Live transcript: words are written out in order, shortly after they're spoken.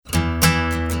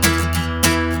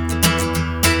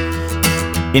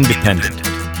Independent.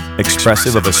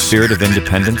 Expressive of a spirit of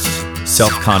independence,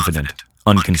 self-confident,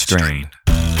 unconstrained.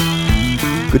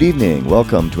 Good evening.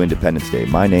 Welcome to Independence Day.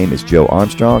 My name is Joe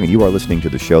Armstrong, and you are listening to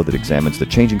the show that examines the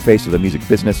changing face of the music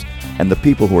business and the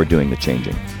people who are doing the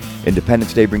changing.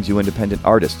 Independence Day brings you independent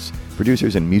artists,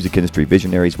 producers, and music industry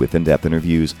visionaries with in-depth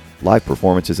interviews, live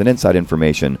performances, and inside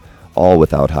information, all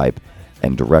without hype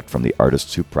and direct from the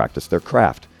artists who practice their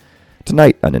craft.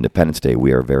 Tonight on Independence Day,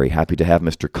 we are very happy to have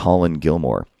Mr. Colin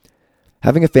Gilmore.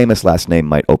 Having a famous last name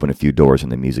might open a few doors in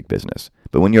the music business,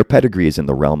 but when your pedigree is in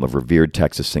the realm of revered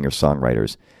Texas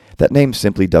singer-songwriters, that name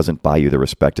simply doesn't buy you the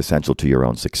respect essential to your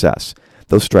own success.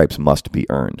 Those stripes must be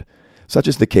earned. Such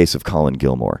is the case of Colin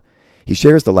Gilmore. He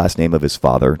shares the last name of his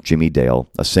father, Jimmy Dale,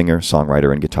 a singer,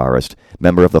 songwriter, and guitarist,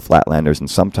 member of the Flatlanders and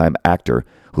sometime actor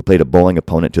who played a bowling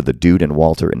opponent to the Dude and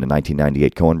Walter in the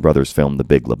 1998 Coen Brothers film The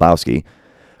Big Lebowski.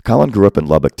 Colin grew up in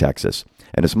Lubbock, Texas,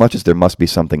 and as much as there must be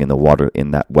something in the water in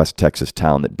that West Texas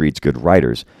town that breeds good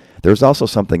writers, there's also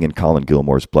something in Colin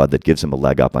Gilmore's blood that gives him a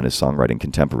leg up on his songwriting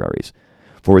contemporaries.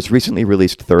 For his recently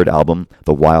released third album,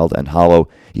 The Wild and Hollow,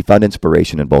 he found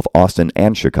inspiration in both Austin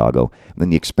and Chicago,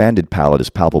 and the expanded palette is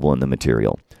palpable in the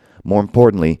material. More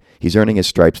importantly, he's earning his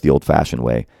stripes the old-fashioned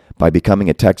way, by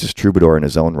becoming a Texas troubadour in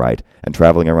his own right and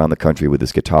traveling around the country with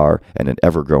his guitar and an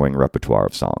ever-growing repertoire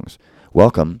of songs.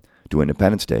 Welcome to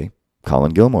Independence Day,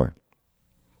 Colin Gilmore.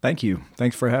 Thank you.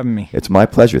 Thanks for having me. It's my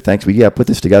pleasure. Thanks. We put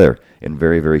this together in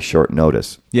very, very short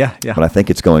notice. Yeah. But I think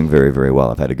it's going very, very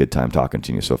well. I've had a good time talking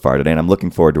to you so far today, and I'm looking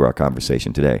forward to our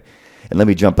conversation today. And let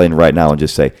me jump in right now and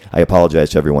just say I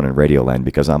apologize to everyone in Radioland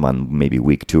because I'm on maybe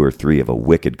week 2 or 3 of a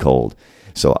wicked cold.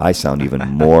 So I sound even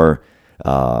more,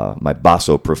 my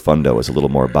basso profundo is a little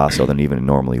more basso than even it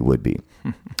normally would be.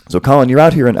 So Colin, you're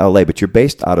out here in LA, but you're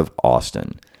based out of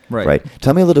Austin. Right.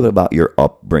 Tell me a little bit about your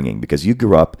upbringing, because you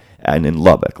grew up in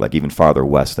Lubbock, like even farther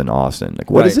west than Austin.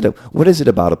 Like, what is it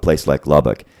about a place like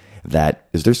Lubbock that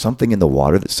is there something in the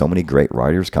water that so many great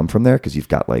writers come from there? Because you've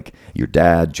got like your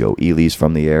dad, Joe Ely's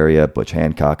from the area, Butch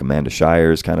Hancock, Amanda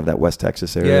Shires, kind of that West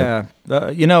Texas area.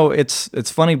 Yeah, it's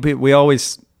funny. We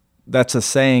always that's a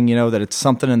saying, that it's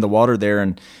something in the water there,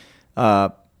 and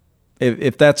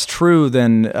if that's true,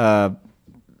 then.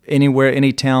 Anywhere,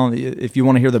 any town, if you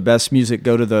want to hear the best music,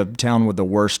 go to the town with the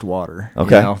worst water.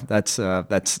 Okay. That's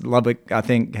Lubbock, I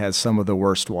think, has some of the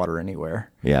worst water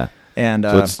anywhere. Yeah. And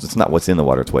so it's not what's in the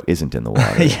water, it's what isn't in the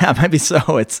water. Yeah, maybe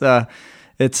so.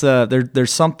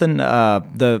 There's something, I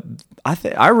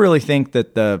really think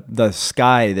that the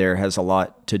sky there has a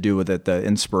lot to do with it, the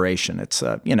inspiration. It's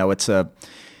a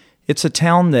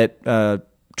town that,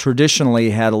 traditionally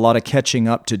had a lot of catching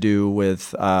up to do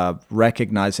with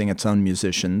recognizing its own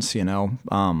musicians. There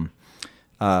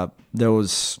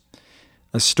was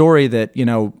a story that,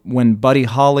 when Buddy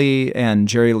Holly and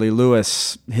Jerry Lee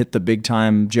Lewis hit the big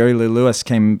time, Jerry Lee Lewis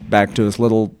came back to his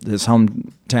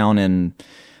hometown in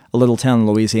a little town in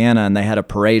Louisiana, and they had a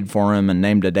parade for him and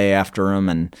named a day after him.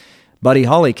 And Buddy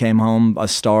Holly came home a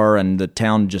star, and the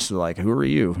town just was like, who are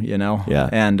you? Yeah.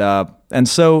 And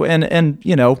so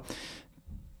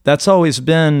that's always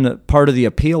been part of the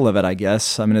appeal of it, I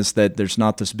guess. I mean, is that there's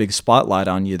not this big spotlight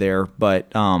on you there, but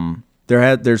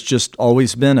there's just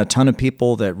always been a ton of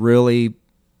people that really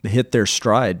hit their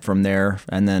stride from there,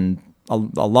 and then a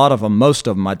lot of them, most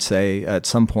of them, I'd say, at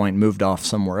some point moved off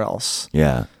somewhere else.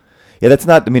 Yeah. Yeah, that's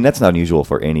not unusual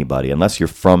for anybody, unless you're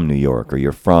from New York or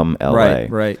you're from LA.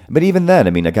 Right. But even then,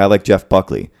 a guy like Jeff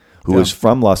Buckley, who was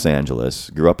from Los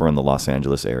Angeles, grew up around the Los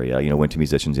Angeles area, went to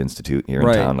Musicians Institute here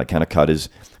in town, like kind of cut his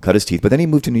teeth, but then he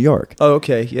moved to New York. Oh,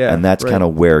 okay, yeah. And that's kind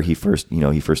of where he first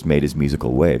made his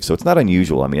musical wave. So it's not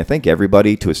unusual. I think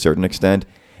everybody, to a certain extent,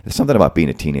 there's something about being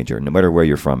a teenager. No matter where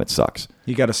you're from, it sucks.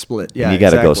 You got to split. Yeah, and you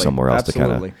got to go somewhere else to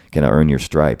kind of earn your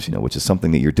stripes, which is something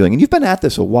that you're doing. And you've been at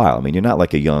this a while. You're not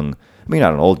like you're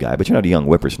not an old guy, but you're not a young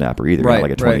whippersnapper either. You're not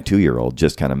like a 22-year-old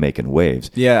just kind of making waves.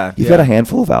 Yeah. You've got a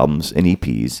handful of albums and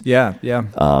EPs. Yeah.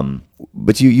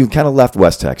 But you kind of left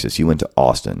West Texas. You went to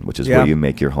Austin, which is where you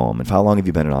make your home. And how long have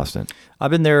you been in Austin? I've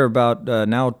been there about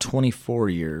now 24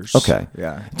 years. Okay.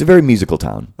 Yeah. It's a very musical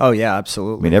town. Oh, yeah,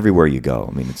 absolutely. Everywhere you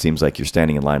go. It seems like you're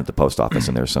standing in line at the post office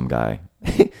and there's some guy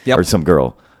or some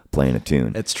girl playing a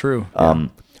tune. It's true.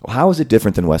 How is it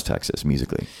different than West Texas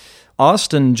musically?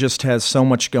 Austin just has so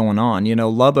much going on.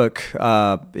 Lubbock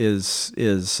is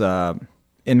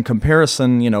in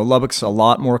comparison, Lubbock's a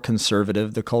lot more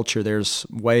conservative. The culture there's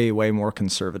way, way more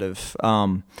conservative.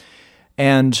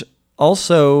 And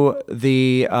also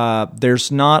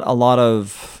there's not a lot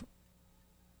of,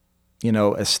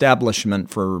 establishment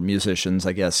for musicians,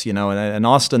 I guess, in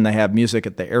Austin they have music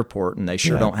at the airport, and they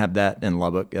sure don't have that in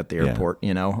Lubbock at the airport,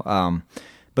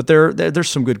 But But there's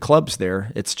some good clubs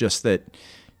there. It's just that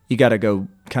you got to go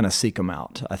kind of seek them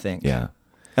out, I think. Yeah.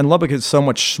 And Lubbock is so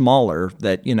much smaller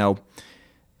that,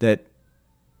 that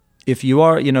if you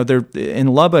are, there in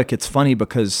Lubbock, it's funny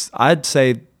because I'd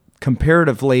say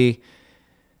comparatively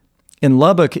in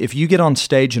Lubbock, if you get on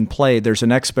stage and play, there's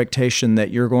an expectation that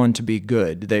you're going to be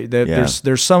good.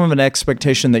 There's some of an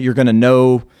expectation that you're going to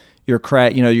know your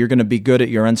craft, you're going to be good at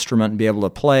your instrument and be able to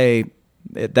play.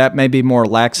 That may be more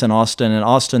lax in Austin. In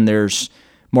Austin, there's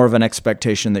more of an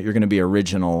expectation that you're going to be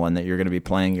original and that you're going to be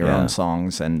playing your own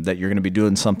songs and that you're going to be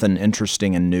doing something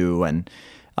interesting and new. And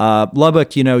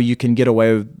Lubbock, you can get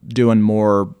away with doing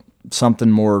something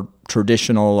more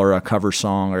traditional or a cover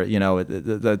song or,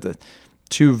 the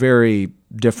two very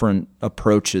different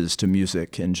approaches to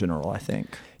music in general, I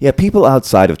think. Yeah, people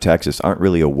outside of Texas aren't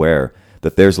really aware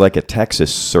that there's like a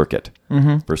Texas circuit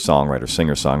for songwriters,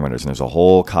 singer-songwriters, and there's a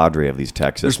whole cadre of these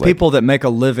Texas. There's people that make a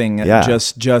living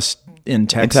just in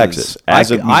Texas.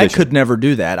 I could never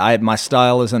do that. My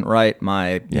style isn't right.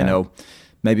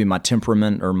 Maybe my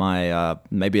temperament or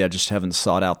maybe I just haven't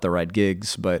sought out the right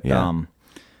gigs. But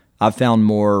I've found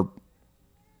more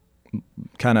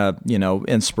kind of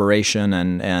inspiration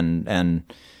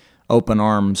and open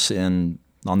arms on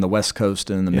the West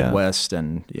Coast and in the Midwest,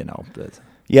 and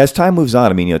Yeah, as time moves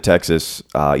on, Texas,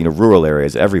 rural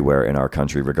areas everywhere in our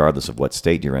country, regardless of what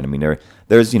state you're in.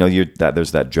 There's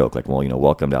that joke like,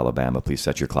 welcome to Alabama. Please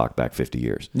set your clock back 50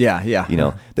 years.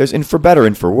 Yeah. There's for better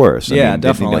and for worse.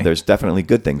 Definitely. There's definitely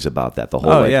good things about that. The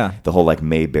whole like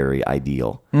Mayberry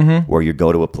ideal, where you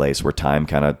go to a place where time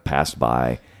kind of passed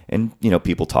by. And,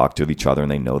 people talk to each other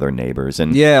and they know their neighbors.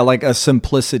 And like a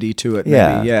simplicity to it.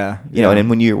 Maybe. And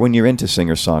when you're into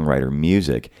singer-songwriter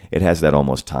music, it has that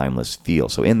almost timeless feel.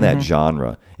 So in that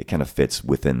genre, it kind of fits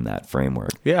within that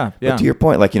framework. Yeah. But to your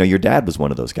point, your dad was one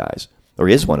of those guys, or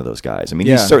is one of those guys.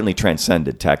 He's certainly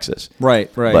transcended Texas. Right.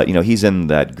 But, he's in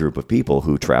that group of people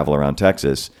who travel around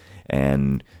Texas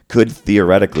and could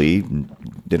theoretically,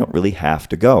 they don't really have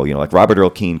to go. Like Robert Earl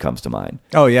Keen comes to mind.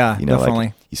 Oh, yeah, definitely.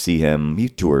 Like you see him, he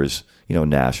tours,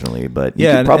 nationally, but you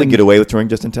could probably get away with touring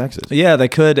just in Texas. Yeah, they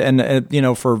could. And,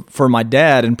 for my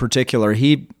dad in particular,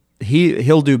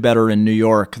 he'll do better in New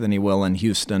York than he will in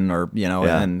Houston or, the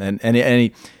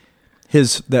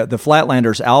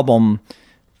Flatlanders album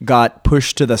got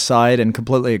pushed to the side and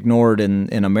completely ignored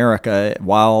in America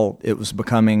while it was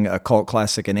becoming a cult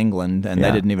classic in England, and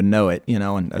they didn't even know it,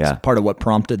 and that's part of what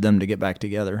prompted them to get back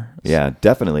together. Yeah,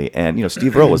 definitely. And,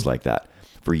 Steve Earle was like that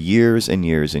for years and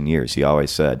years and years. He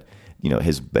always said,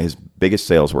 his biggest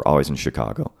sales were always in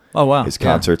Chicago. Oh, wow. His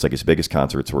concerts, his biggest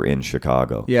concerts were in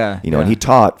Chicago. Yeah. And he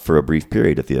taught for a brief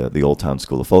period at the Old Town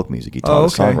School of Folk Music. He taught a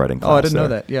songwriting class. Oh, I didn't know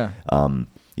that. Yeah. And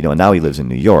now he lives in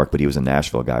New York, but he was a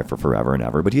Nashville guy for forever and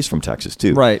ever. But he's from Texas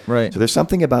too. Right. So there's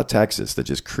something about Texas that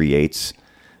just creates,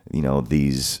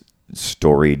 these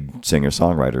storied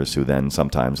singer-songwriters who then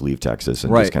sometimes leave Texas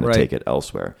and just kind of take it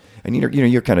elsewhere. And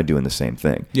you're kind of doing the same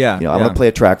thing. Yeah. I'm going to play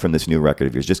a track from this new record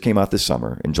of yours. Just came out this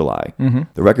summer in July. Mm-hmm.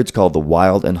 The record's called The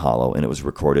Wild and Hollow, and it was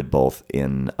recorded both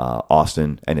in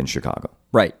Austin and in Chicago.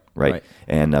 Right.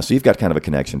 And so you've got kind of a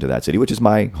connection to that city, which is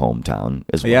my hometown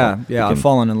as well. Yeah. I've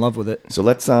fallen in love with it. So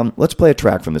let's play a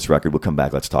track from this record. We'll come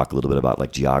back. Let's talk a little bit about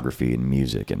like geography and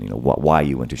music and why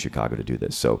you went to Chicago to do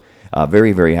this. So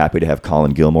very, very happy to have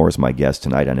Colin Gilmore as my guest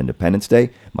tonight on Independence Day.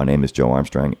 My name is Joe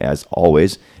Armstrong. As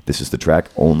always, this is the track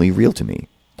Only Real to Me.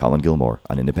 Colin Gilmore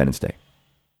on Independence Day.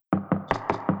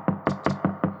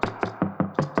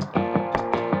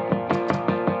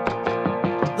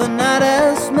 The night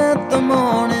has met the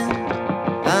morning.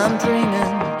 I'm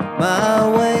dreaming my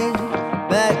way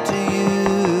back to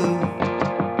you.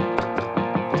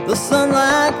 The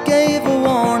sunlight gave a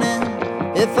warning.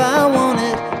 If I want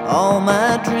it, all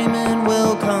my dreaming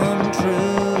will come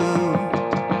true.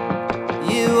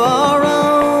 You are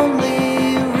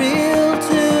only real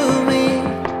to me.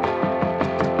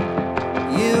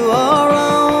 You are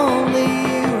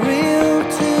only real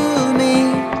to me.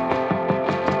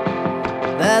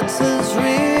 That's as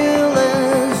real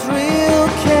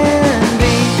can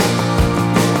be.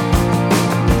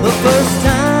 The first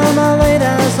time I laid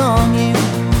eyes on you,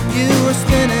 you were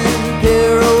spinning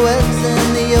pirouettes in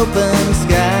the open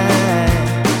sky.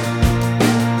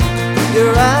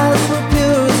 Your eyes were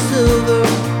pure as silver,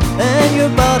 and your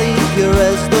body pure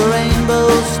as the rainbow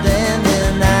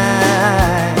standing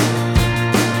eye.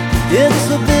 It's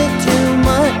a bit too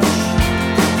much,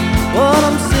 what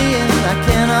I'm seeing I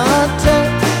cannot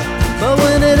touch.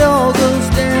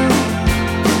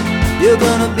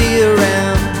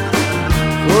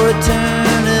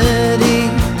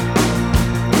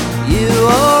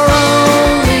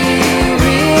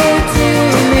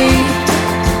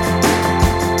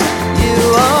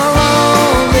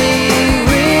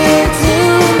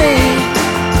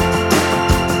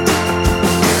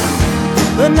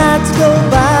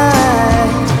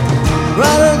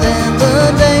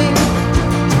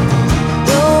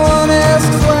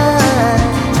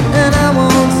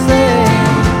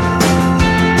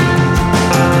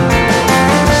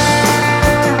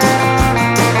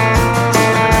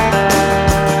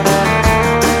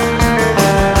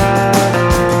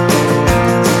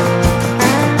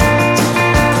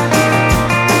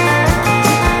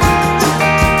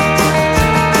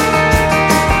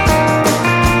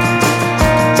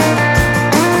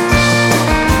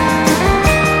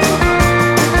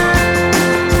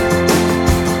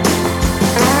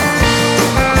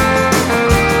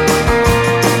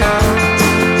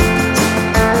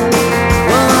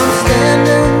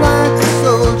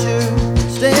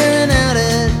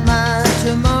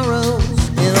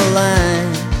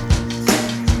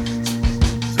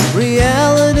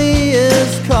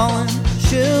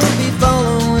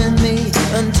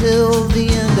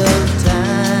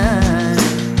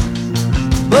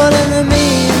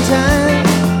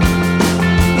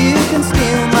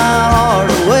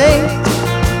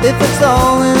 if it's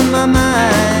all in my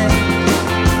mind,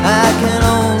 I can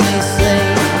only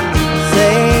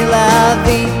say la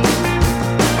vie.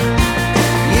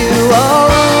 You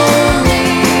are only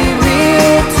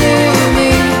real to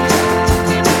me.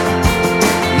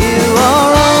 You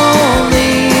are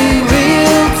only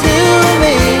real to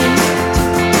me.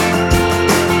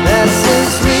 That's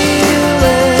as real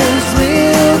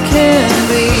can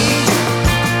be.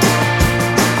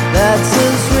 That's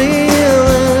as real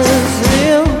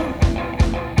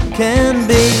can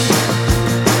be.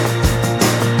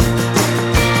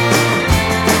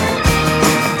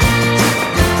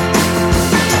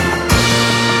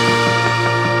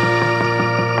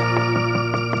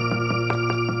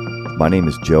 My name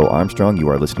is Joe Armstrong. You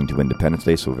are listening to Independence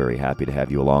Day, so very happy to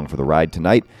have you along for the ride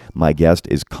tonight. My guest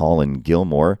is Colin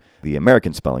Gilmore, the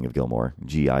American spelling of Gilmore,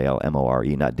 Gilmore,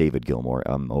 not David Gilmour,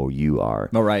 Mour.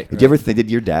 Oh, right. Did you ever think?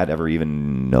 Did your dad ever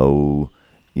even know?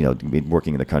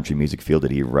 Working in the country music field,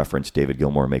 did he reference David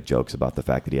Gilmour, make jokes about the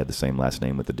fact that he had the same last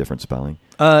name with a different spelling?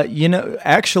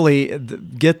 Actually,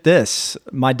 get this.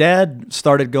 My dad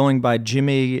started going by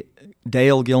Jimmy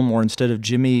Dale Gilmore instead of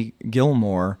Jimmy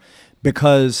Gilmore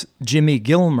because Jimmy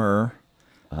Gilmer,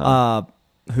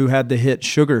 who had the hit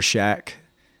Sugar Shack,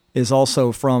 is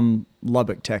also from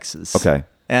Lubbock, Texas. Okay.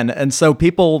 And so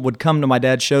people would come to my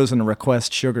dad's shows and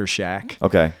request Sugar Shack.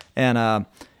 Okay. And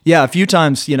yeah, a few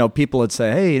times, people would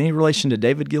say, "Hey, any relation to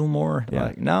David Gilmour?" Yeah.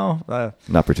 Like, no,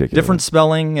 Not particularly. different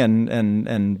spelling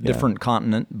and different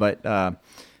continent, but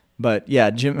yeah,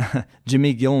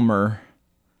 Jimmy Gilmer,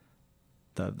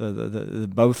 the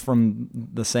both from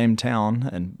the same town,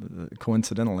 and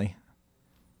coincidentally,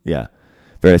 Yeah.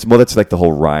 Very nice. Well, that's like the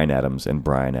whole Ryan Adams and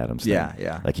Brian Adams thing.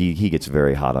 Yeah. Like he gets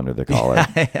very hot under the collar.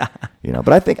 yeah.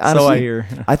 But I think honestly, So I hear.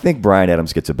 I think Brian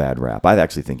Adams gets a bad rap. I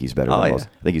actually think he's better Oh, than yeah. most.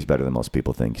 I think he's better than most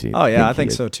people think. Oh yeah, I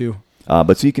think he is. so too.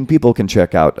 But so people can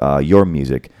check out your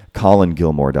music,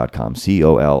 ColinGilmore.com,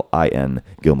 COLIN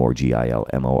Gilmore,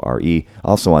 GILMORE.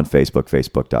 Also on Facebook,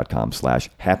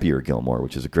 Facebook.com/HappierGilmore,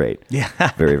 which is great. Yeah.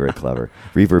 Very, very clever.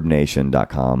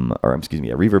 ReverbNation.com,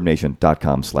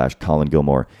 ReverbNation.com/Colin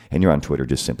Gilmore. And you're on Twitter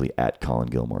just simply @Colin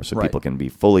Gilmore. So Right. people can be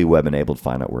fully web enabled,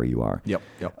 find out where you are. Yep.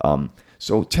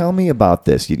 So tell me about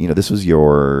this. This was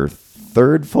your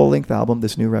third full-length album,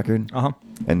 this new record? Uh-huh.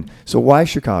 And so why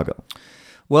Chicago?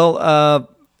 Well,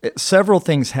 several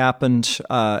things happened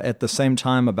at the same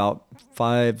time about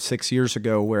 5-6 years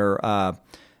ago where a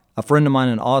friend of mine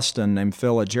in Austin named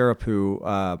Phil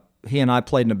Ajarapu, he and I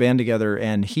played in a band together,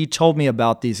 and he told me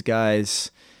about these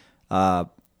guys, the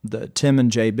Tim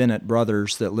and Jay Bennett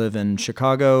brothers that live in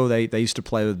Chicago. They used to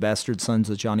play with Bastard Sons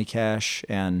of Johnny Cash,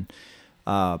 and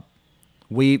I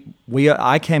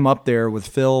came up there with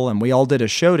Phil, and we all did a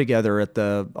show together at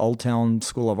the Old Town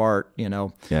School of Art,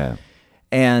 Yeah.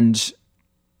 And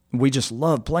we just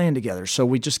loved playing together. So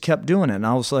we just kept doing it. And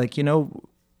I was like,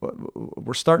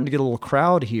 we're starting to get a little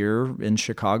crowd here in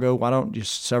Chicago. Why don't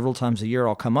just several times a year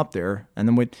I'll come up there? And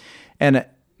then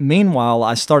meanwhile,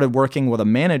 I started working with a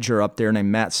manager up there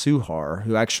named Matt Suhar,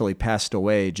 who actually passed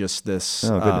away just this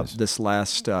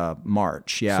last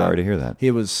March. Yeah. Sorry to hear that. He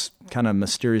was kind of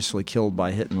mysteriously killed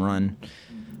by hit and run.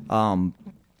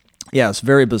 Yeah, it's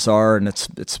very bizarre, and it's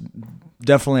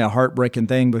definitely a heartbreaking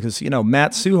thing because,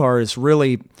 Matt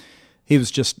Suhar he was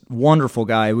just a wonderful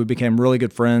guy. We became really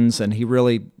good friends, and he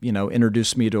really,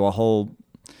 introduced me to a whole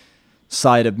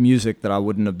side of music that I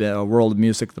wouldn't have been, a world of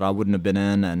music that I wouldn't have been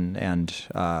in, and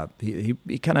he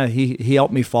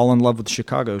helped me fall in love with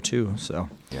Chicago too. So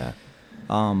yeah.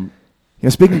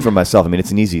 Speaking for myself,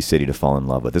 it's an easy city to fall in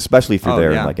love with, especially if you're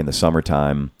there yeah. like in the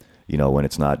summertime, when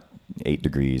it's not 8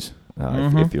 degrees.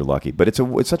 If you're lucky. But it's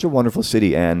such a wonderful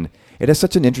city, and it has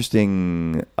such an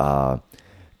interesting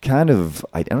kind of,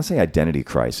 I don't say identity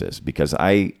crisis, because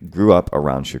I grew up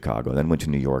around Chicago, then went to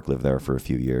New York, lived there for a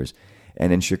few years.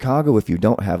 And in Chicago, if you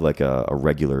don't have like a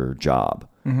regular job,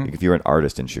 like if you're an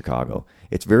artist in Chicago,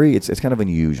 it's kind of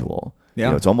unusual.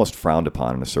 Yeah. It's almost frowned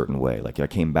upon in a certain way. Like I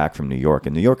came back from New York.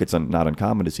 In New York, it's not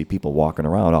uncommon to see people walking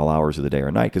around all hours of the day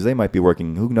or night because they might be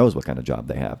working, who knows what kind of job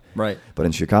they have. Right. But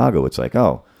in Chicago, it's like,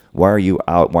 oh, why are you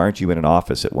out? Why aren't you in an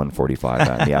office at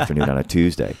 1:45 in the afternoon on a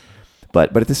Tuesday?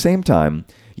 But at the same time,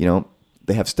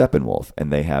 they have Steppenwolf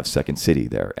and they have Second City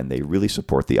there, and they really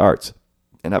support the arts.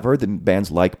 And I've heard that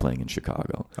bands like playing in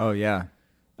Chicago. Oh yeah.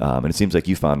 And it seems like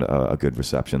you found a good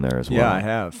reception there as well.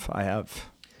 Yeah, I have.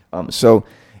 So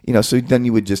then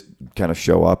you would just kind of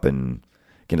show up and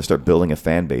kind of start building a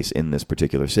fan base in this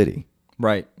particular city.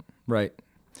 Right.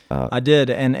 I did,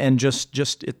 and just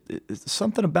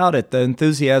something about it. The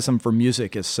enthusiasm for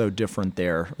music is so different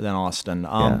there than Austin.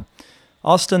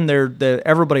 Austin,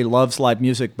 everybody loves live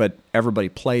music, but everybody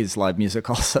plays live music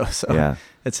also. So Yeah.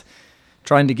 it's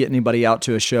trying to get anybody out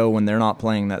to a show when they're not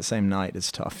playing that same night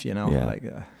is tough, you know?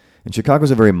 Yeah. And Chicago's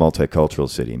a very multicultural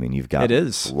city. I mean, you've got It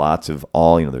is. lots of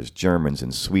there's Germans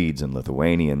and Swedes and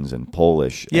Lithuanians and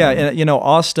Polish. Yeah, and you know,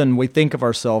 Austin, we think of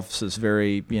ourselves as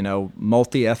very, you know,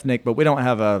 multi-ethnic, but we don't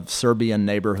have a Serbian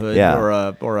neighborhood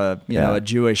or a you know, a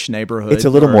Jewish neighborhood. It's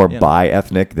a little more you know.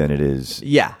 bi-ethnic than it is.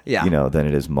 Yeah. You know, than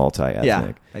it is multi-ethnic.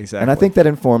 Yeah, exactly. And I think that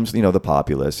informs, you know, the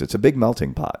populace. It's a big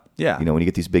melting pot. Yeah. You know, when you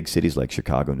get these big cities like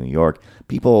Chicago, New York,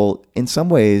 people, in some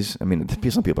ways, I mean,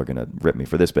 some people are going to rip me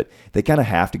for this, but they kind of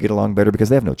have to get along better because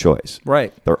they have no choice.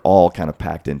 Right. They're all kind of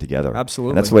packed in together.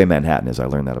 Absolutely. And that's the way Manhattan is. I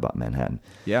learned that about Manhattan.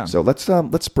 Yeah. So let's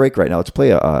break right now. Let's play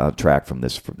a track from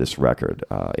this record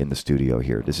in the studio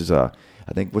here. This is I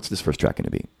think, what's this first track going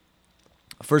to be?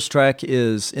 First track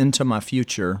is Into My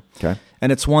Future. Okay.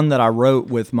 And it's one that I wrote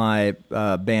with my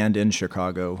band in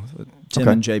Chicago, Tim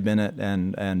and Jay Bennett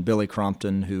and Billy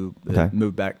Crompton, who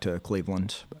moved back to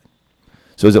Cleveland.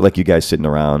 So is it like you guys sitting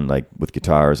around like with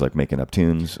guitars, like making up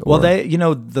tunes? Or?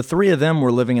 Well, the three of them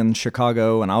were living in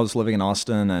Chicago, and I was living in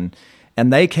Austin,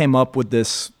 and they came up with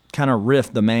this kind of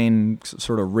riff, the main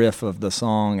sort of riff of the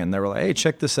song, and they were like, "Hey,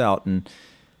 check this out." And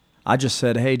I just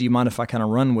said, "Hey, do you mind if I kind of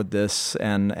run with this?"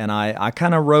 And I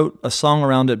kind of wrote a song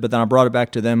around it, but then I brought it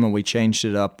back to them and we changed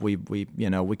it up. We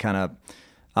kind of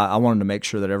I wanted to make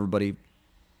sure that everybody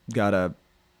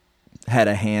had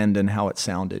a hand in how it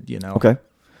sounded, you know. Okay.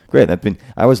 Great. I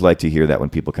always like to hear that when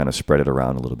people kind of spread it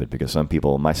around a little bit, because some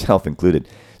people, myself included,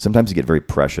 sometimes you get very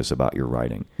precious about your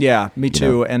writing. Yeah, me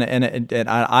too. know? And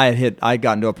I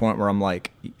got into a point where I'm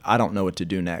like, I don't know what to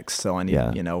do next, so I need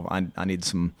I need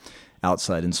some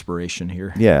outside inspiration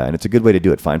here. Yeah, and it's a good way to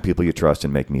do it. Find people you trust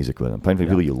and make music with them. Find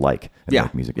people you like and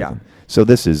make music with them. So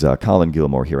this is Colin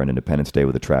Gilmore here on Independence Day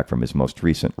with a track from his most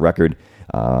recent record,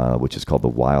 which is called The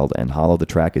Wild and Hollow. The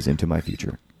track is Into My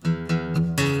Future.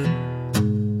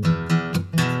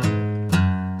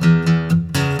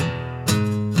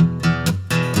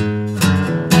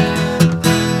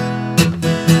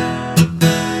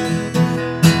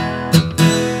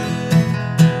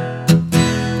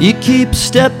 You keep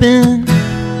stepping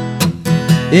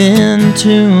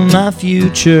into my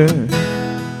future.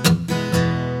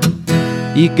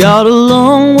 You got a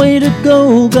long way to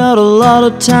go, got a lot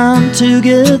of time to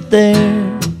get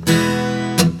there.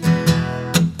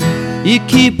 You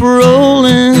keep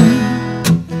rolling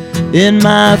in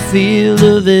my field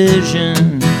of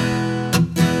vision.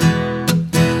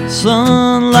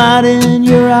 Sunlight in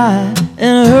your eye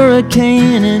and a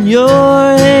hurricane in your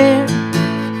hair.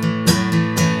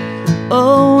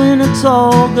 Oh, and it's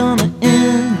all gonna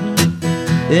end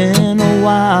in a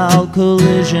wild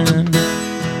collision.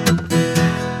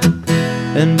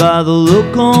 And by the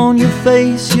look on your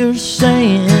face, you're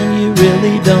saying you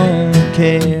really don't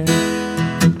care.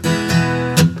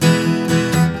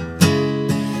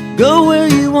 Go where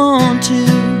you want to,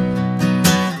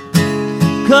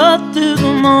 cut through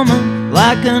the moment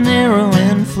like an arrow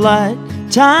in flight.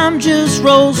 Time just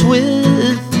rolls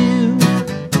with you,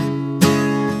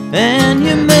 and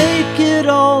you make it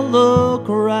all look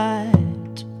right.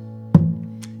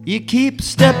 You keep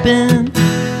stepping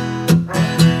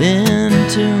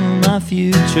into my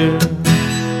future.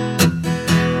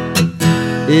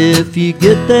 If you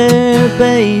get there,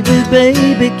 baby,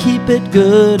 baby, keep it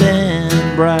good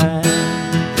and bright.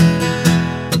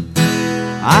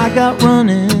 I got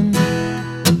running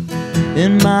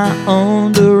in my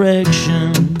own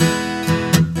direction.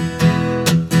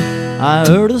 I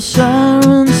heard a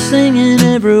siren singing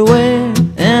everywhere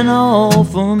and all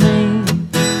for me.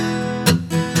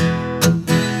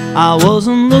 I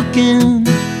wasn't looking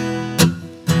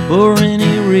for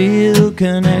any real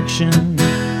connection,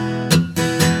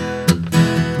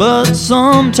 but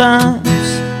sometimes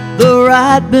the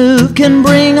right move can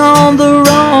bring on the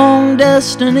wrong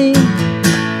destiny.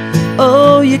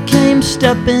 Oh, you came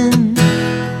stepping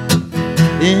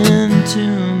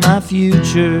into my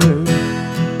future.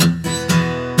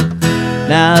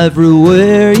 Now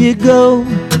everywhere you go,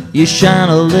 you shine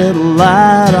a little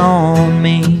light on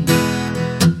me.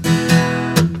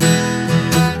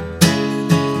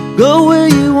 Go where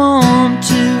you want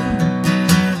to.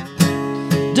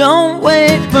 Don't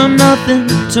wait for nothing,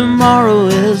 tomorrow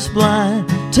is blind.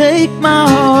 Take my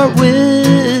heart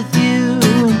with you,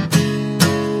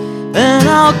 and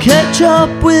I'll catch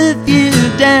up with you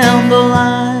down the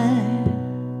line.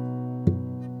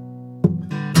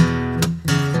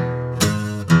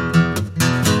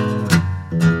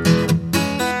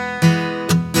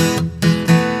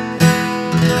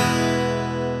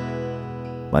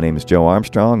 My name is Joe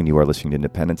Armstrong, and you are listening to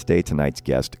Independence Day. Tonight's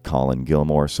guest, Colin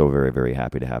Gilmore. So very, very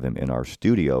happy to have him in our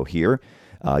studio here.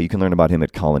 You can learn about him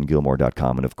at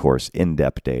colingilmore.com and, of course,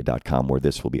 indepday.com, where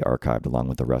this will be archived along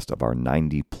with the rest of our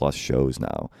 90-plus shows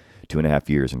now. 2.5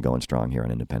 years and going strong here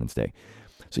on Independence Day.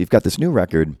 So you've got this new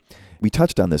record. We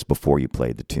touched on this before you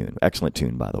played the tune. Excellent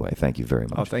tune, by the way. Thank you very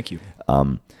much. Oh, thank you.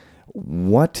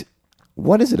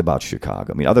 What is it about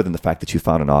Chicago? I mean, other than the fact that you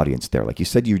found an audience there, like you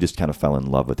said, you just kind of fell in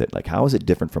love with it. Like, how is it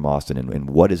different from Austin, and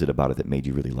what is it about it that made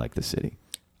you really like the city?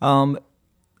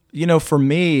 For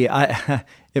me,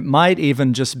 it might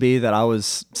even just be that I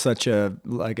was such a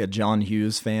John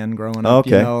Hughes fan growing up.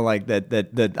 Okay. Like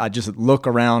that I just look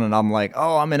around and I'm like,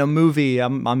 oh, I'm in a movie.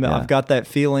 I've got that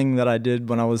feeling that I did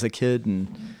when I was a kid, and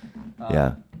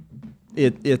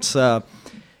it's and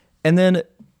then.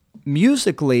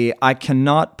 Musically, I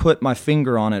cannot put my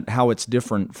finger on it how it's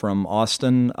different from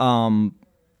Austin.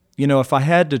 If I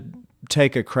had to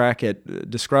take a crack at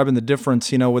describing the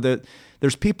difference, with it,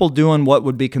 there's people doing what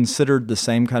would be considered the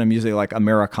same kind of music, like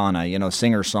Americana,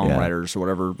 singer-songwriters or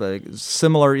whatever.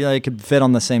 Similar, it could fit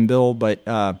on the same bill, but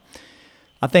I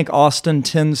think Austin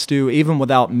tends to, even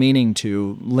without meaning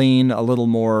to, lean a little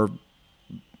more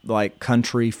like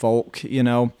country folk,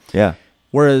 Yeah.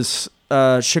 Whereas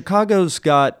Chicago's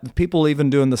got people even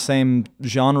doing the same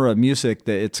genre of music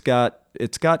that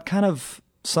it's got kind of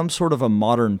some sort of a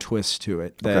modern twist to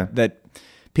it that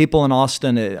people in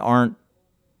Austin aren't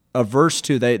averse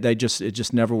to. It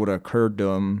just never would have occurred to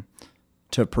them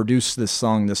to produce this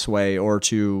song this way or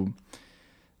to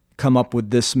come up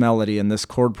with this melody and this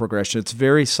chord progression. It's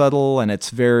very subtle and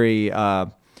it's very.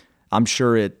 I'm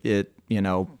sure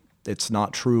it's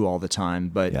not true all the time,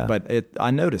 but I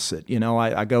notice it.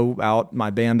 I go out. My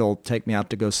band will take me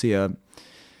out to go see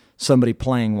somebody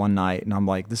playing one night, and I'm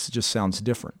like, this just sounds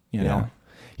different. You know?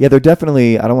 Yeah, they're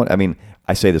definitely.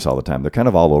 I say this all the time. They're kind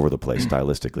of all over the place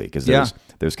stylistically because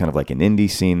there's kind of like an indie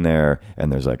scene there,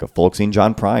 and there's like a folk scene.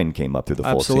 John Prine came up through the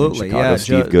folk scene in Chicago.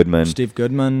 Steve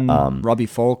Goodman, Robbie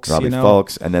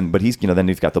Fulks, and then but he's then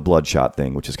you've got the Bloodshot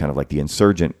thing, which is kind of like the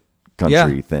insurgent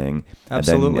country thing.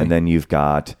 Absolutely, and then you've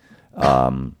got.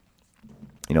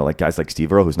 Like guys like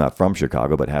Steve Earle, who's not from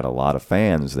Chicago but had a lot of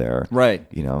fans there, right?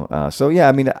 So yeah,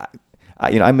 I mean,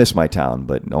 I miss my town,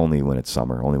 but only when it's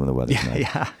summer, only when the weather's nice.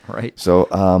 Yeah, right. So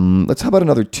how about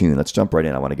another tune? Let's jump right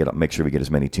in. I want to make sure we get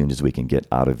as many tunes as we can get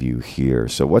out of you here.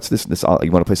 So what's this?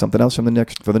 You want to play something else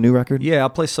for the new record? Yeah, I'll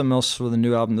play something else for the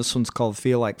new album. This one's called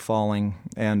 "Feel Like Falling,"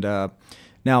 and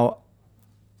now.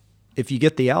 If you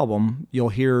get the album, you'll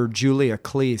hear Julia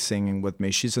Klee singing with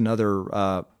me. She's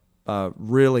another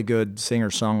really good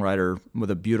singer-songwriter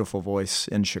with a beautiful voice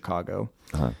in Chicago.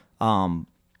 Uh-huh.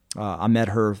 I met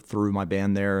her through my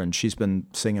band there, and she's been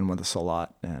singing with us a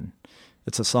lot. And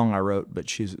it's a song I wrote, but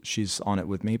she's on it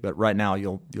with me. But right now,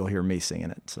 you'll hear me singing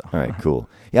it. So. All right, cool.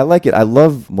 Yeah, I like it. I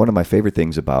love one of my favorite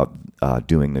things about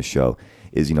doing this show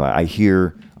is, I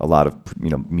hear a lot of,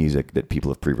 music that people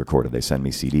have pre-recorded. They send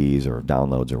me CDs or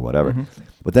downloads or whatever. Mm-hmm.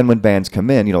 But then when bands come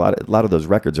in, a lot of those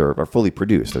records are fully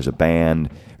produced. There's a band,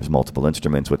 there's multiple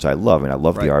instruments, which I love. I mean, I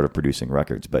love the art of producing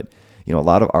records. But, a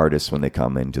lot of artists, when they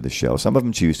come into the show, some of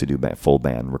them choose to do full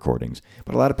band recordings.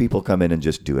 But a lot of people come in and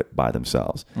just do it by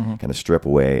themselves, kind of strip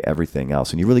away everything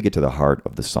else. And you really get to the heart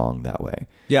of the song that way.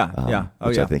 Yeah,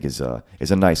 which I think is a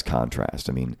nice contrast.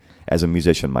 I mean, as a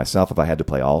musician myself, if I had to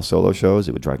play all solo shows,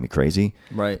 it would drive me crazy.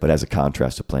 Right. But as a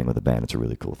contrast to playing with a band, it's a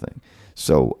really cool thing.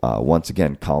 So once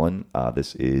again, Colin,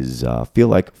 this is Feel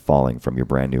Like Falling from your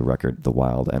brand new record, The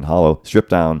Wild and Hollow,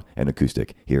 stripped down and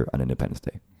acoustic here on Independence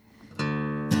Day.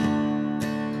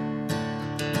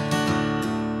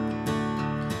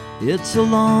 It's a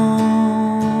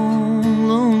long,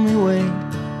 lonely way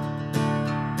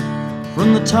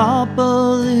from the top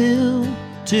of the hill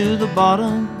to the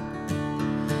bottom,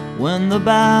 when the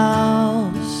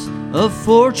boughs of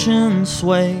fortune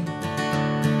sway.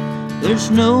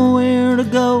 There's nowhere to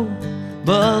go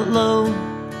but low.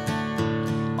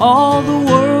 All the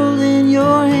world in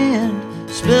your hand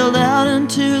spilled out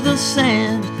into the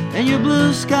sand, and your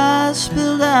blue skies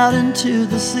spilled out into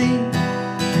the sea.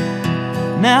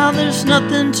 Now there's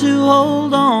nothing to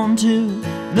hold on to,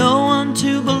 no one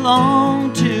to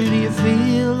belong to. Do you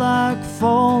feel like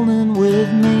falling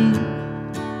with me?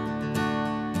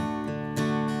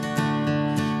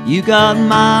 You got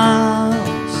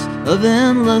miles of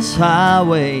endless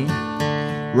highway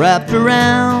wrapped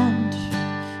around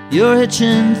your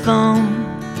hitching thumb.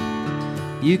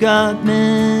 You got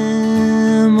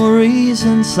memories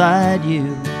inside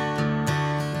you,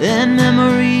 and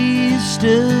memories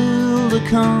still to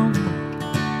come.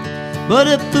 But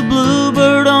if the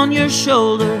bluebird on your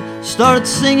shoulder starts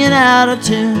singing out of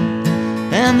tune,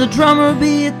 and the drummer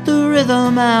beat the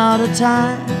rhythm out of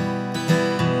time?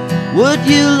 Would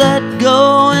you let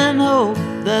go and hope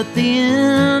that the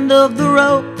end of the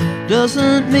rope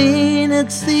doesn't mean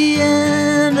it's the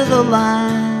end of the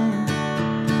line?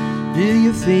 Do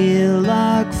you feel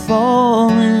like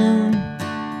falling?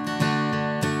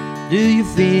 Do you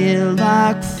feel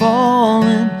like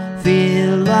falling?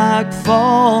 Feel like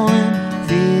falling?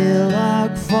 Feel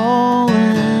like falling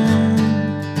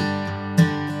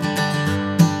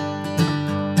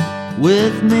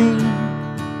with me?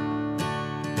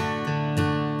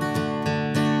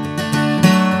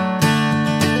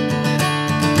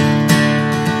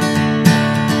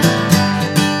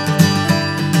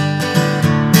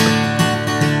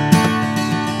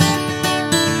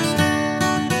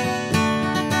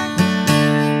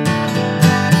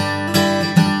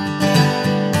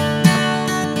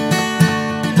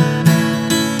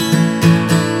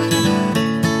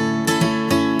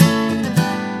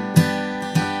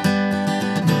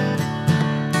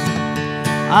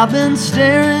 I've been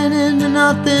staring into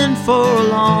nothing for a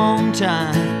long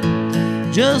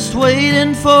time, just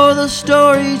waiting for the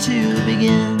story to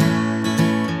begin.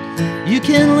 You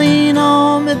can lean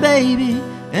on me, baby,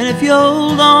 and if you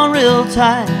hold on real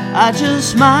tight, I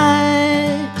just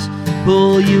might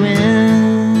pull you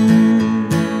in.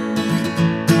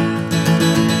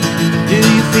 Do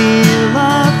you feel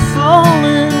like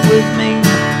falling with me?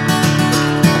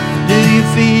 Do you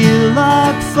feel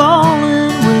like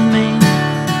falling with me?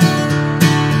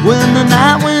 When the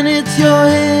night when it's your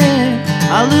hair,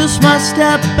 I lose my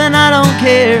step and I don't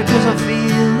care, 'cause I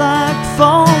feel like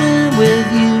falling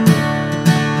with you.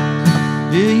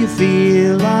 Do you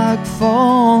feel like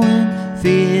falling?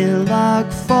 Feel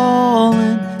like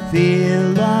falling? Feel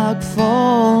like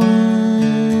falling?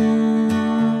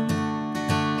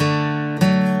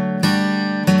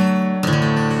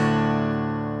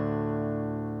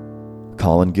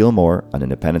 Colin Gilmore on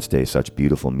Independence Day, such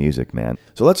beautiful music, man.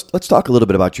 So let's talk a little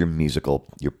bit about your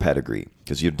pedigree,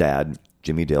 because your dad,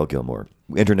 Jimmy Dale Gilmore,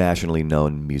 internationally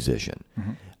known musician.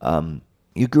 Mm-hmm.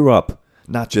 You grew up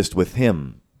not just with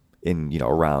him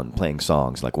around playing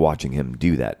songs, like watching him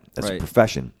do that as a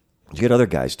profession. You get other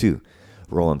guys too,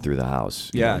 rolling through the house.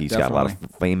 Yeah, he's definitely got a lot of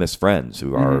famous friends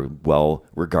who are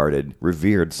well-regarded,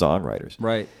 revered songwriters.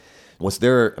 Right.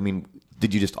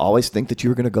 Did you just always think that you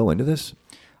were going to go into this?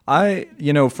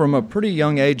 From a pretty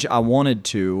young age, I wanted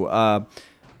to.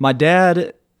 My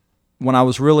dad, when I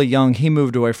was really young, he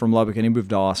moved away from Lubbock and he moved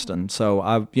to Austin. So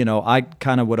I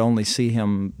kind of would only see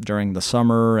him during the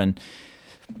summer and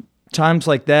times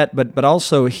like that. But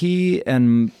also he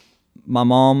and my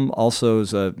mom also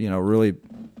is really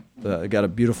got a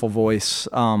beautiful voice.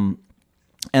 And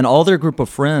all their group of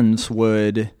friends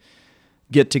would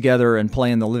get together and play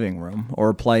in the living room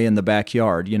or play in the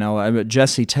backyard.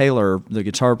 Jesse Taylor, the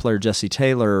guitar player Jesse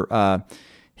Taylor,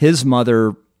 his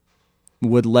mother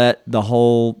would let the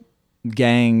whole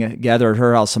gang gather at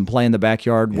her house and play in the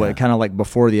backyard, kind of like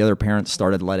before the other parents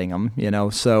started letting them,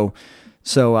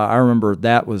 So I remember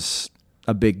that was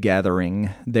a big gathering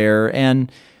there. And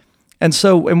I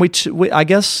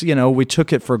guess, we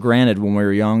took it for granted when we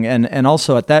were young. And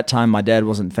also at that time, my dad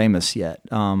wasn't famous yet.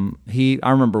 I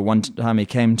remember one time he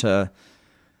came to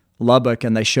Lubbock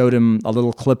and they showed him a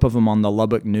little clip of him on the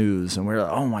Lubbock News. And we were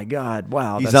like, oh my God,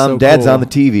 wow. Dad's on the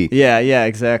TV. Yeah,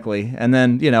 exactly. And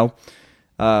then,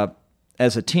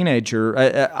 as a teenager,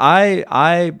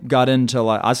 I got into,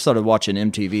 I started watching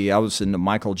MTV. I was into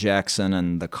Michael Jackson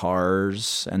and the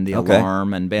Cars and the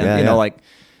Alarm and band,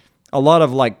 a lot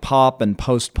of like pop and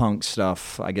post-punk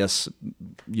stuff, I guess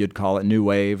you'd call it, new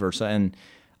wave or so. And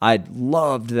I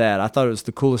loved that. I thought it was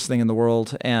the coolest thing in the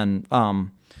world. And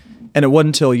it wasn't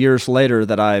until years later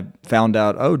that I found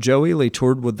out, Joe Ely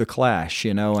toured with The Clash,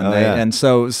 and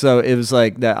so it was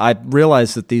like that. I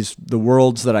realized that the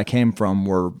worlds that I came from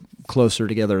were closer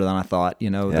together than I thought,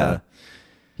 Yeah,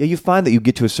 you find that you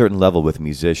get to a certain level with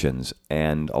musicians,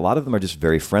 and a lot of them are just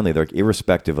very friendly. They're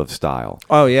irrespective of style.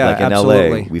 Oh, yeah, like in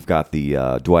absolutely. LA, we've got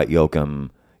the Dwight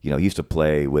Yoakam. He used to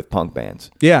play with punk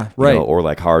bands. Yeah, right. Or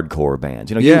like hardcore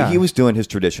bands. He was doing his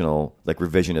traditional, like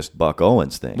revisionist Buck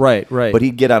Owens thing. Right. But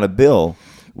he'd get on a bill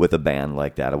with a band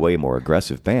like that, a way more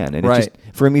aggressive band, and it just,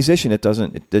 for a musician, it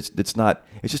doesn't. It's not.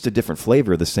 It's just a different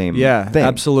flavor of the same thing. Yeah,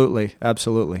 absolutely.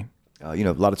 A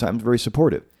lot of times very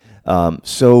supportive.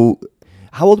 So.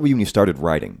 How old were you when you started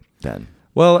writing then?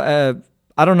 Well,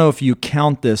 I don't know if you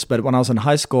count this, but when I was in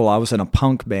high school, I was in a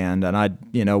punk band, and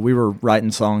we were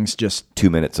writing songs just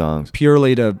 2-minute songs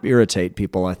purely to irritate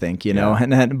people. I think,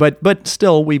 but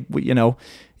still, we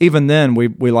even then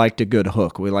we liked a good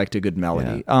hook, we liked a good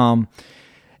melody. Yeah.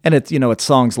 and it's, it's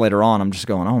songs later on, I'm just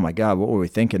going, oh my God, what were we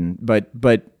thinking? But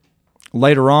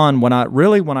later on, when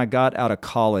I got out of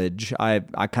college, I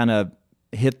kind of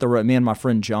hit the road. Me and my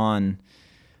friend John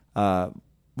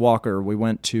Walker, we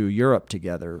went to Europe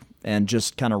together and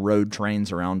just kind of rode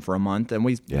trains around for a month. And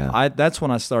that's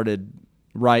when I started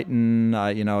writing.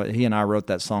 He and I wrote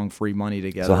that song "Free Money"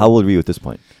 together. So how old were you at this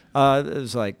point? It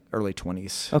was like early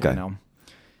 20s. Okay.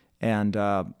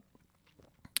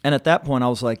 And at that point, I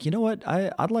was like, you know what?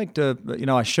 I'd like to.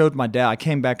 I showed my dad. I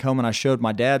came back home and I showed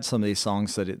my dad some of these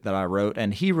songs that I wrote,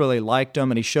 and he really liked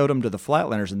them. And he showed them to the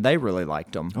Flatlanders, and they really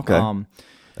liked them. Okay.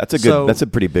 That's a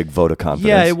pretty big vote of confidence.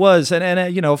 Yeah, it was,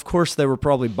 and of course they were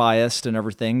probably biased and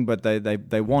everything, but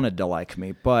they wanted to like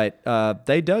me, but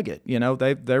they dug it.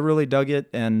 They really dug it,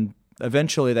 and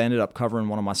eventually they ended up covering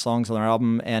one of my songs on their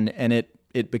album, and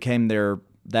it became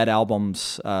that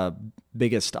album's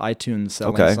biggest iTunes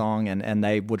selling song, and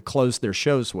they would close their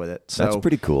shows with it. So that's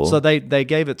pretty cool. So they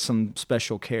gave it some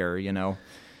special care,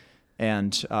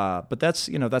 And but that's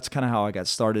kind of how I got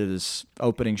started, is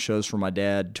opening shows for my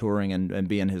dad, touring and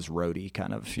being his roadie,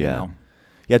 kind of. Yeah,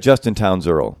 Justin Townes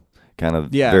Earl, kind of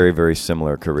very, very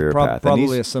similar career path.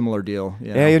 Probably a similar deal.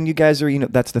 Yeah, and you guys are,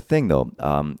 that's the thing though.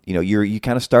 You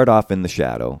kind of start off in the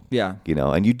shadow. Yeah.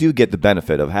 And you do get the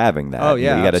benefit of having that. Oh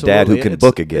yeah, you got absolutely. a dad who can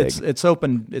book a gig. It's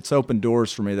open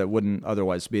doors for me that wouldn't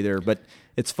otherwise be there. But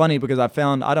it's funny because I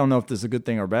don't know if this is a good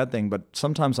thing or a bad thing, but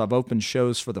sometimes I've opened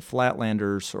shows for the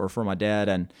Flatlanders or for my dad,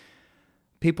 and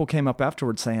people came up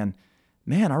afterwards saying,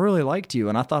 "Man, I really liked you,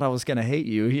 and I thought I was going to hate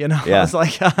you." Yeah. I was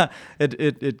like,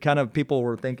 it kind of, people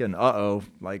were thinking,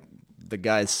 like the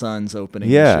guy's son's opening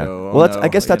the show. Well, I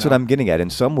guess that's what I'm getting at. In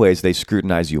some ways, they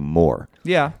scrutinize you more.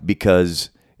 Yeah. Because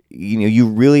you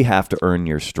really have to earn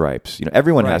your stripes.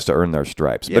 Everyone has to earn their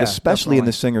stripes, but especially in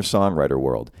the singer-songwriter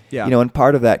world. Yeah. And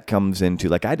part of that comes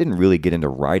into, I didn't really get into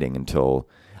writing until,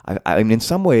 I mean, in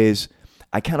some ways,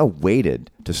 I kind of waited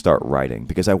to start writing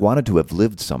because I wanted to have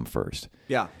lived some first.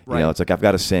 Yeah, right. It's like I've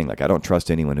got to sing. I don't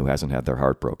trust anyone who hasn't had their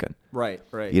heart broken. Right.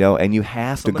 And you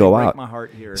have to go out. Somebody break my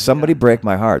heart here. Somebody break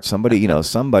my heart. Somebody,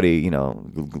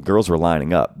 girls were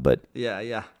lining up, but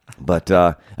yeah. But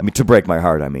I mean, to break my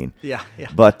heart, I mean. Yeah.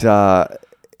 But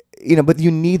but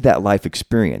you need that life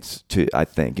experience to, I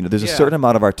think. There's a certain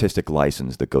amount of artistic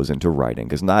license that goes into writing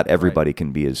because not everybody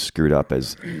can be as screwed up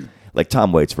as, like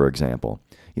Tom Waits, for example.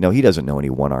 He doesn't know any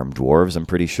one-armed dwarves, I'm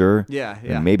pretty sure. Yeah.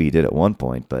 And maybe he did at one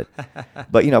point, but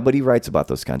but he writes about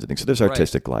those kinds of things. So there's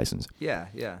artistic license. Yeah.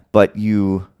 But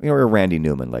you're Randy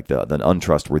Newman, like the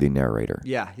untrustworthy narrator.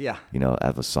 Yeah.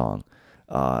 Of a song.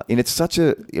 And it's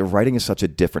writing is such a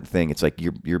different thing. It's like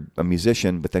you're a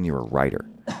musician, but then you're a writer.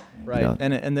 Right.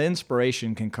 And the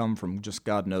inspiration can come from just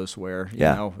God knows where. You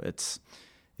know, it's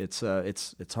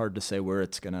hard to say where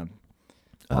it's gonna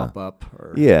pop up.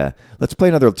 Yeah. Let's play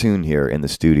another tune here in the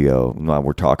studio while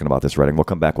we're talking about this writing. We'll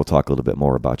come back. We'll talk a little bit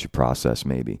more about your process,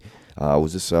 maybe.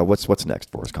 Was this what's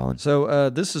next for us, Colin? So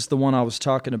this is the one I was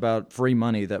talking about, "Free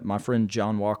Money," that my friend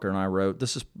John Walker and I wrote.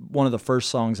 This is one of the first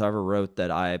songs I ever wrote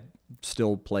that I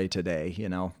still play today.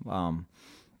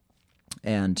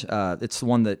 And it's the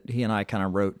one that he and I kind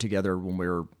of wrote together when we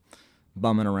were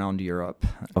bumming around Europe.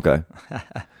 Okay.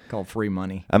 Called "Free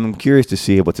Money." I'm curious to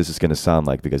see what this is going to sound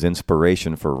like, because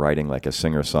inspiration for writing like a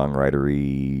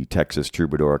singer-songwritery Texas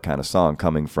troubadour kind of song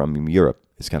coming from Europe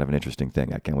is kind of an interesting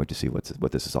thing. I can't wait to see what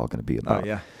this is all going to be about. Oh,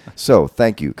 yeah. So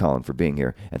thank you, Colin, for being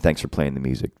here, and thanks for playing the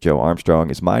music. Joe Armstrong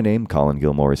is my name. Colin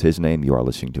Gilmore is his name. You are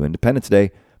listening to Independence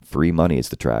Day. "Free Money" is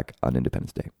the track on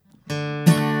Independence Day.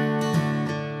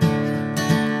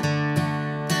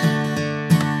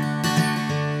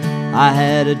 I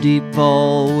had a deep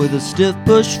fall with a stiff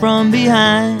push from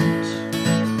behind.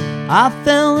 I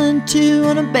fell into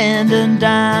an abandoned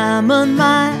diamond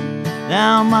mine.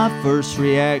 Now my first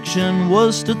reaction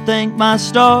was to thank my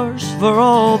stars for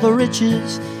all the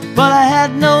riches, but I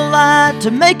had no light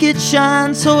to make it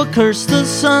shine, so I cursed the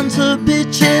sons of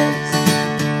bitches.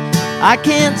 I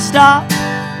can't stop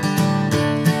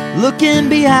looking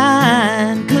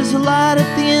behind, 'cause the light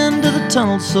at the end of the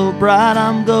tunnel's so bright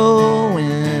I'm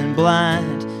going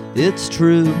blind. It's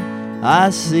true, I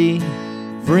see,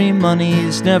 free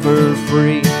money's never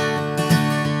free.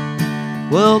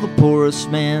 Well, the poorest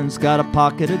man's got a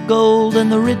pocket of gold and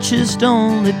the richest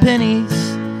only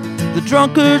pennies. The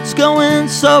drunkard's going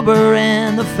sober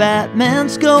and the fat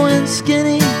man's going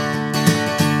skinny.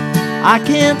 I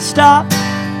can't stop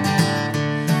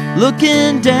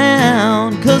looking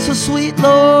down, 'cause the sweet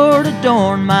Lord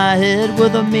adorned my head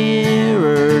with a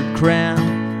mirrored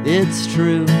crown. It's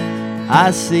true,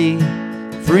 I see,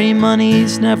 free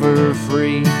money's never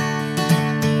free.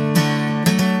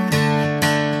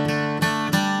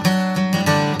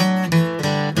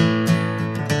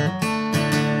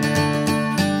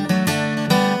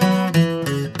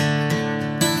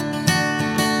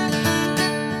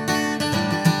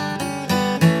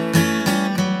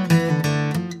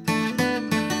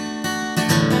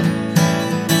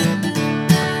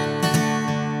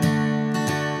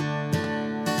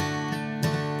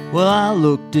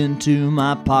 looked into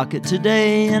my pocket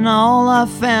today and all I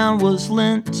found was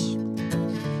lint.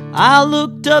 I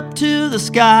looked up to the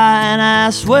sky and I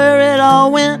swear it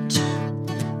all went.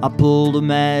 I pulled a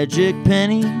magic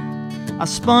penny, I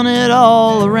spun it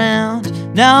all around.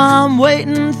 Now I'm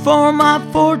waiting for my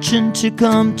fortune to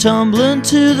come tumbling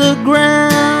to the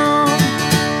ground.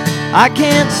 I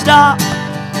can't stop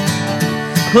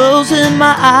closing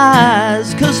my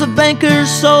eyes, 'cause the bankers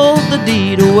sold the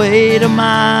deed away to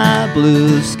my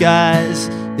blue skies.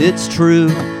 It's true,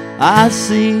 I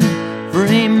see,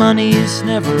 free money's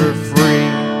never free.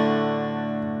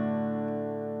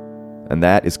 And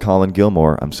that is Colin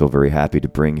Gilmore. I'm so very happy to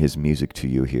bring his music to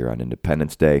you here on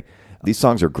Independence Day. These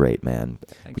songs are great, man.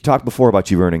 We talked before about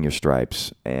you earning your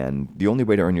stripes, and the only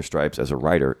way to earn your stripes as a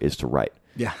writer is to write.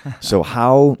 Yeah. So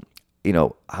how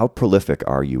prolific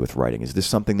are you with writing? Is this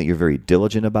something that you're very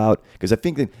diligent about? Because I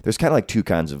think that there's kind of like two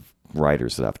kinds of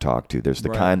writers that I've talked to. There's the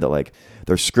kind that like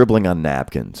they're scribbling on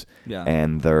napkins,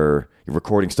 and they're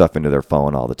recording stuff into their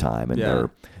phone all the time, and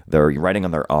they're writing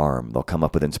on their arm. They'll come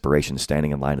up with inspiration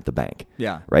standing in line at the bank.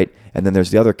 Yeah. Right? And then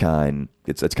there's the other kind.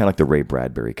 It's kind of like the Ray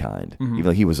Bradbury kind. Mm-hmm.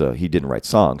 Even though he didn't write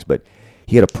songs, but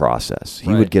he had a process.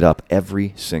 He would get up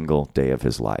every single day of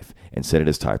his life and sit at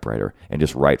his typewriter and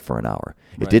just write for an hour.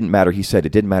 It didn't matter. He said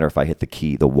it didn't matter if I hit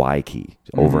the Y key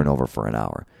over and over for an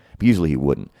hour. But usually he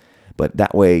wouldn't. But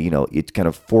that way, it kind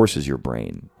of forces your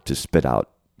brain to spit out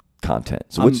content.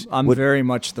 So I'm very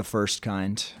much the first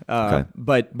kind. Okay.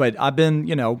 But I've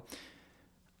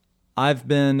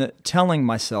been telling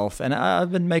myself, and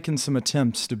I've been making some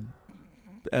attempts to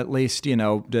at least, dabble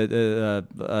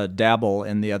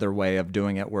in the other way of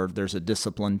doing it, where there's a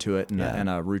discipline to it and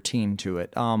a routine to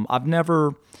it.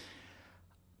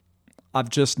 I've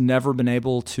just never been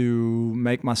able to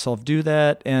make myself do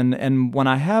that. And when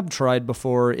I have tried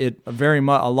before, a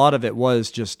lot of it was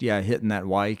just, hitting that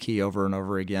Y key over and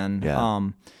over again. Yeah.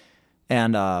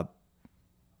 And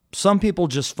some people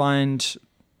just find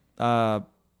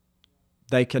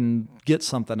they can get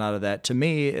something out of that. To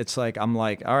me, it's like, I'm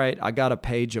like, all right, I got a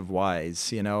page of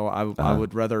Ys, I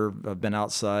would rather have been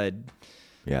outside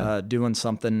doing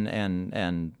something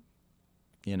and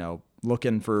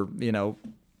looking for,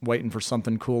 waiting for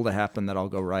something cool to happen that I'll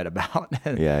go write about.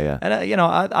 And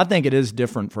I think it is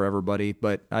different for everybody,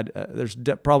 but there's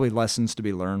probably lessons to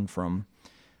be learned from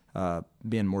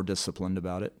being more disciplined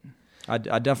about it. I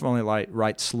definitely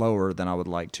write slower than I would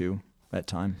like to at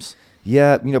times.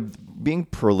 Yeah, being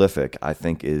prolific, I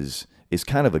think, is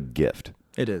kind of a gift.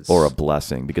 It is. Or a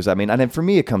blessing. Because, and for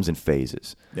me, it comes in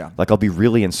phases. Yeah. Like, I'll be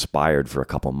really inspired for a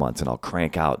couple months, and I'll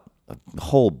crank out a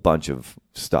whole bunch of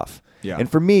stuff. Yeah. And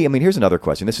for me, here's another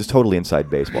question. This is totally inside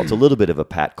baseball. It's a little bit of a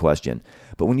pat question.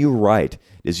 But when you write,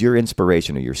 is your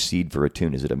inspiration or your seed for a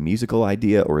tune, is it a musical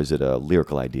idea or is it a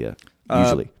lyrical idea,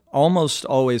 usually? Almost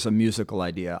always a musical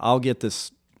idea. I'll get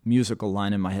this musical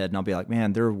line in my head and I'll be like,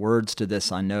 man, there are words to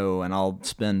this I know, and I'll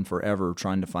spend forever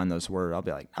trying to find those words. I'll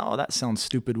be like, oh, that sounds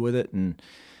stupid with it, and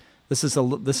this is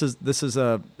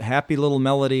a happy little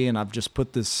melody, and I've just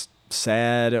put this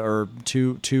sad or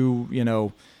too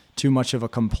much of a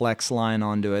complex line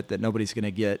onto it that nobody's going to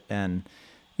get. And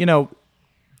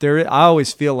I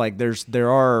always feel like there's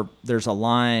a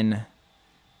line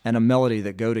and a melody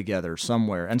that go together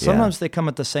somewhere, and sometimes they come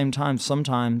at the same time.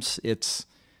 Sometimes it's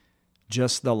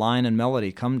just the line and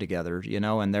melody come together,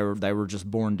 and they were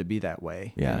just born to be that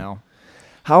way.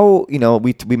 How,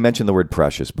 we mentioned the word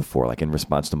precious before, like in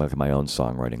response to my own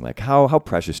songwriting. Like, how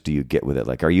precious do you get with it?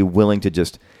 Like, are you willing to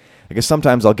just, I guess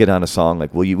sometimes I'll get on a song,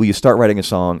 like, will you start writing a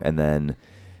song and then,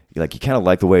 like, you kind of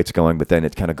like the way it's going, but then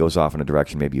it kind of goes off in a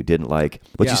direction maybe you didn't like,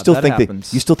 but you still think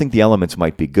happens. You still think the elements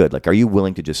might be good. Like, are you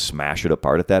willing to just smash it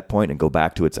apart at that point and go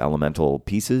back to its elemental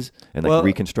pieces and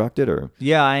reconstruct it, or?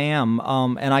 Yeah, I am.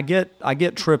 And I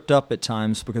get tripped up at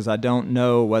times because I don't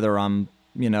know whether I'm,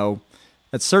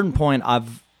 at a certain point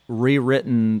I've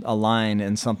rewritten a line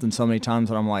in something so many times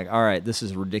that I'm like, all right, this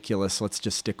is ridiculous. Let's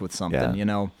just stick with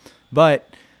something, But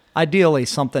ideally,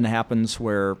 something happens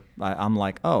where I'm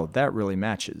like, oh, that really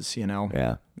matches,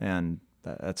 Yeah. And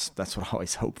that's what I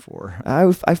always hope for.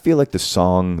 I feel like the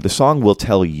song will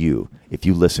tell you, if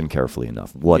you listen carefully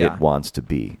enough, what it wants to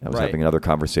be. I was having another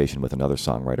conversation with another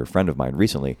songwriter friend of mine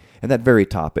recently, and that very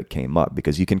topic came up,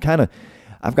 because you can kind of,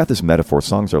 I've got this metaphor,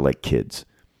 songs are like kids.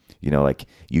 Like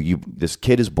this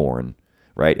kid is born,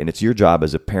 right? And it's your job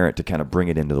as a parent to kind of bring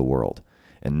it into the world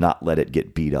and not let it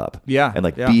get beat up. Yeah.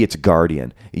 And be its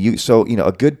guardian.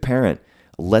 A good parent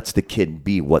lets the kid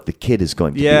be what the kid is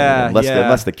going to be.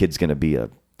 Unless the kid's going to be a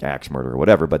axe murderer or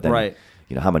whatever. But then,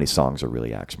 how many songs are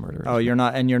really axe murderers? Oh, you're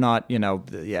not,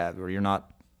 or you're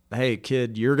not hey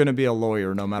kid, you're going to be a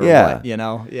lawyer no matter Yeah. what, you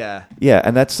know? Yeah. Yeah,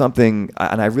 and that's something,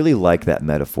 and I really like that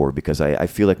metaphor because I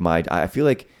feel like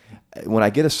when I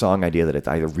get a song idea that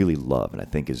I really love and I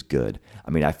think is good,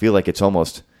 I mean, I feel like it's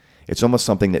almost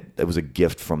something that was a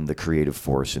gift from the creative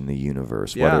force in the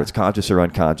universe, whether Yeah. it's conscious or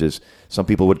unconscious. Some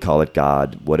people would call it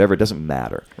God, whatever. It doesn't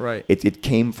matter. Right. It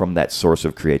came from that source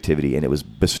of creativity, and it was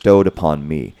bestowed upon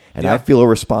me. And Yeah. I feel a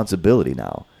responsibility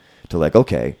now to like,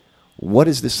 okay, what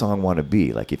does this song want to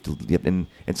be? Like, and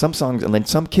some songs, and then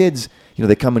some kids, you know,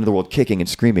 they come into the world kicking and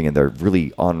screaming, and they're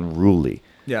really unruly.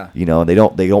 Yeah. You know, and they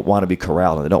don't want to be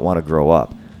corralled, and they don't want to grow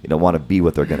up. They don't want to be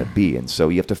what they're going to be, and so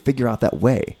you have to figure out that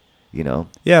way. You know?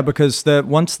 Yeah, because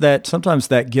sometimes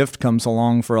that gift comes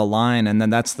along for a line, and then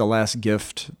that's the last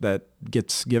gift that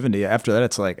gets given to you. After that,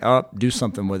 it's like, oh, do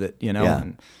something with it, you know? Yeah.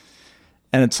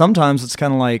 And sometimes it's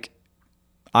kind of like,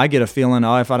 I get a feeling,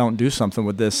 oh, if I don't do something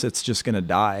with this, it's just going to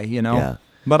die, you know? Yeah.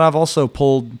 But I've also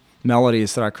pulled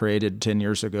melodies that I created 10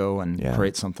 years ago and Yeah.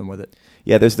 create something with it.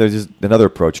 Yeah, there's just another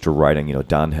approach to writing. You know,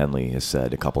 Don Henley has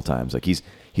said a couple times, like he's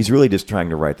really just trying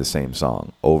to write the same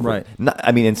song over. Right.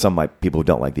 I mean, and people who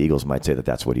don't like the Eagles might say that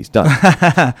that's what he's done.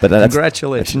 But that's,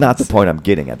 Congratulations. That's not the point I'm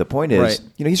getting at. The point is, Right.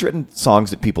 you know, he's written songs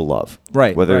that people love.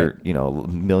 Right, Whether, right. you know,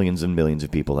 millions and millions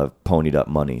of people have ponied up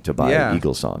money to buy Yeah,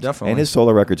 Eagles songs. definitely. And his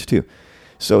solo records too.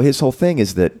 So his whole thing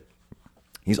is that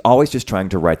he's always just trying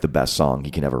to write the best song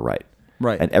he can ever write.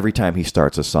 Right. And every time he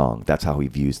starts a song, that's how he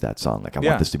views that song. Like, I Yeah.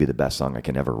 want this to be the best song I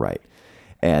can ever write.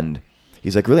 And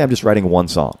he's like, really, I'm just writing one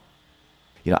song.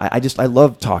 You know, I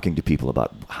love talking to people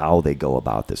about how they go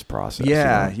about this process.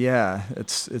 Yeah, you know? yeah.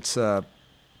 It's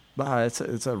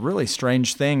a really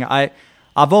strange thing. I've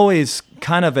always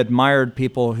kind of admired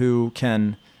people who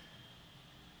can,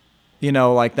 you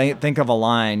know, like they think of a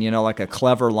line, you know, like a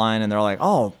clever line, and they're like,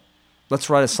 oh, let's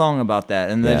write a song about that,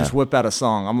 and they Yeah. just whip out a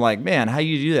song. I'm like, man, how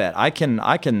you do that?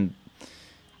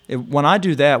 When I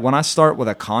do that, when I start with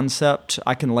a concept,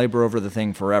 I can labor over the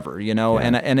thing forever, you know,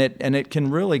 Yeah. and it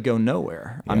can really go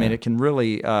nowhere. I Yeah. mean, it can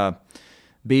really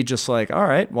be just like, all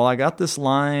right, well, I got this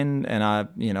line, and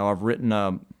I've written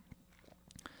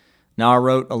now I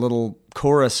wrote a little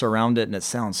chorus around it, and it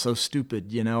sounds so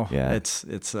stupid, you know. Yeah. It's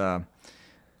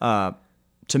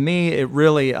to me, it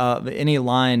really any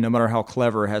line, no matter how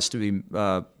clever, has to be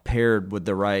paired with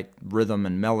the right rhythm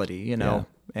and melody, you know,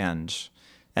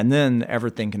 and then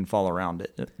everything can fall around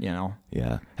it, you know.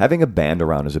 Yeah. Having a band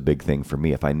around is a big thing for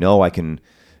me. If I know I can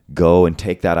go and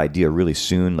take that idea really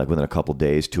soon, like within a couple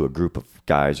days, to a group of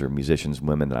guys or musicians,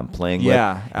 women that I'm playing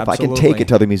Yeah, with, if I can absolutely. take it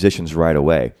to other musicians right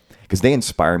away, because they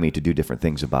inspire me to do different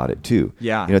things about it too.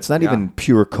 Yeah, You know, it's not yeah. even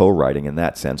pure co-writing in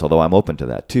that sense, although I'm open to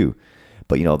that too.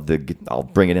 But, you know, I'll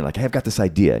bring it in like, hey, I've got this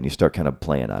idea, and you start kind of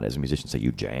playing on it. As a musician, say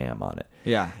you jam on it.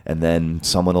 Yeah. And then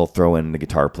someone will throw in, the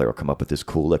guitar player will come up with this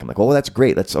cool lick. I'm like, well, that's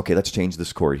great. Let's change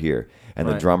this chord here. And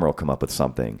the Right. drummer will come up with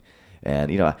something. And,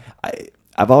 you know,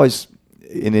 I've always,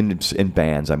 in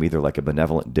bands, I'm either like a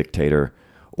benevolent dictator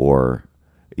or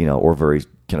very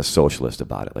kind of socialist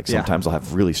about it. Like Yeah. sometimes I'll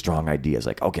have really strong ideas,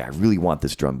 like, okay, I really want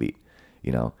this drum beat,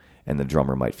 you know, and the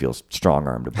drummer might feel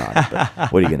strong-armed about it.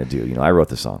 But what are you going to do? You know, I wrote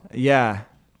the song. Yeah.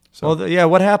 So- Well,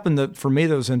 what happened for me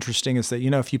that was interesting is that,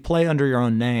 you know, if you play under your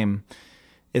own name,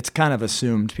 it's kind of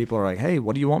assumed people are like, hey,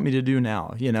 what do you want me to do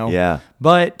now? You know? Yeah.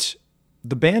 But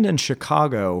the band in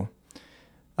Chicago,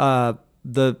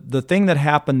 the thing that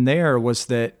happened there was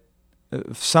that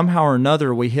somehow or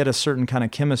another we hit a certain kind of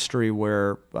chemistry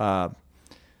where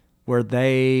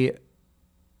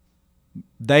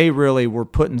they really were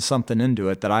putting something into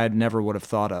it that I never would have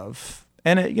thought of.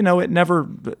 And it never,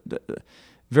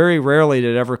 very rarely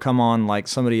did it ever come on like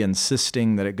somebody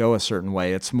insisting that it go a certain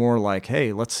way. It's more like,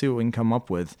 hey, let's see what we can come up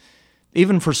with.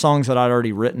 Even for songs that I'd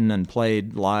already written and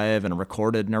played live and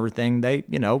recorded and everything, they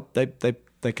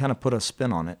kind of put a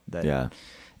spin on it. Yeah.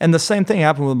 And the same thing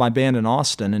happened with my band in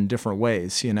Austin in different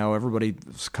ways. You know,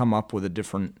 everybody's come up with a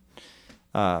different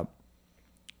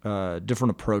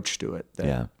approach to it.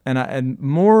 Yeah. And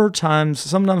more times,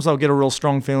 sometimes I'll get a real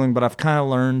strong feeling, but I've kind of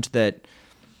learned that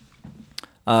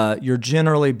you're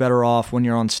generally better off when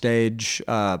you're on stage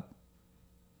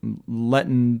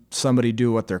letting somebody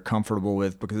do what they're comfortable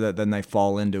with, because then they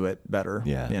fall into it better.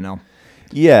 Yeah. You know?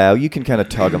 Yeah, you can kind of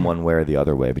tug them one way or the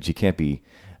other way, but you can't be.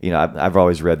 You know, I've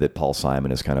always read that Paul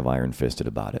Simon is kind of iron-fisted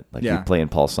about it. Like, Yeah. you play in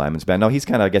Paul Simon's band. No, he's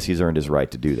kind of, I guess he's earned his right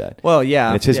to do that. Well, yeah.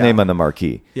 And it's his yeah. name on the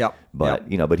marquee. Yep. But,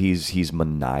 Yep. you know, but he's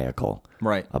maniacal.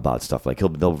 Right. About stuff. Like,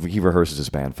 he rehearses his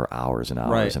band for hours and hours.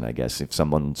 Right. And I guess if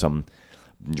some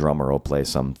drummer will play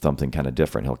something kind of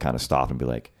different, he'll kind of stop and be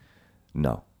like,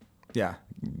 no, Yeah.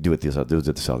 do it this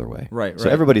other way. Right, So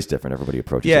right. everybody's different. Everybody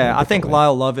approaches it in Yeah, a I think different way.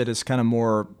 Lyle Lovett is kind of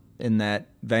more in that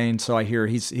vein. So I hear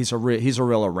he's a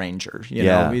real arranger. You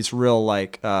Yeah. know, he's real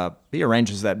like he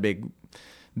arranges that big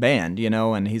band. You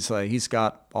know, and he's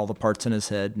got all the parts in his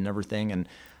head and everything. And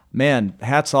man,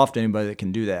 hats off to anybody that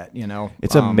can do that. You know,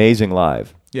 It's amazing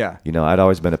live. Yeah. You know, I'd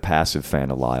always been a passive fan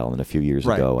of Lyle, and a few years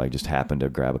Right. ago, I just happened to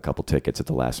grab a couple tickets at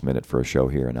the last minute for a show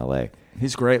here in L.A.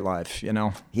 He's great live. You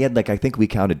know. He had, like, I think we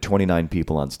counted 29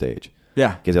 people on stage.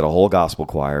 Yeah. He's had a whole gospel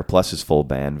choir, plus his full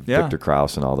band, Yeah. Victor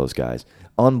Krause and all those guys.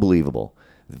 Unbelievable.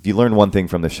 If you learn one thing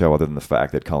from the show, other than the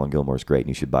fact that Colin Gilmore's great and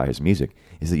you should buy his music,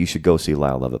 is that you should go see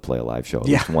Lyle Lovett play a live show at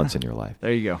least once in your life.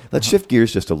 There you go. Let's shift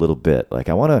gears just a little bit. Like,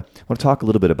 I want to talk a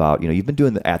little bit about, you know, you've been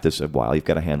doing at this a while. You've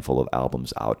got a handful of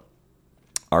albums out.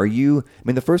 Are you? I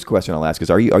mean, the first question I'll ask is: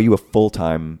 Are you a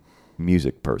full-time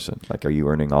music person? Like, are you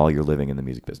earning all your living in the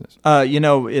music business? You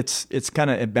know, it's kind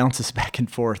of, it bounces back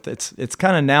and forth. It's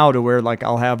kind of now to where like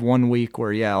I'll have 1 week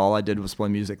where all I did was play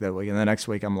music that week, and the next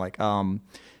week I'm like,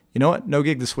 you know what, no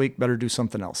gig this week, better do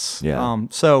something else. Yeah.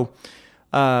 So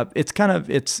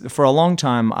it's for a long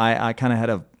time I kind of had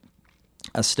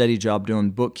a steady job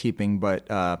doing bookkeeping,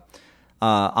 but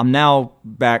I'm now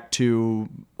back to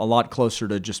a lot closer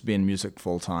to just being music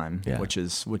full time, Yeah. which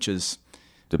is It's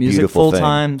a music beautiful full thing.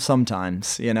 time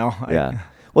sometimes, you know. Yeah.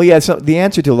 Well, yeah. So the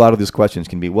answer to a lot of these questions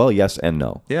can be well, yes and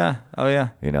no. Yeah. Oh yeah.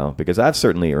 You know, because I've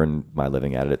certainly earned my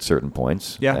living at it at certain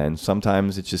points. Yeah. And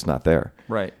sometimes it's just not there.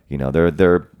 Right. You know,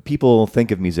 there people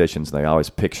think of musicians and they always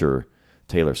picture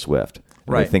Taylor Swift.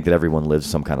 And Right. They think that everyone lives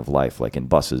some kind of life, like in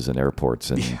buses and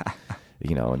airports and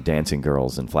you know, and dancing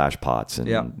girls and flash pots and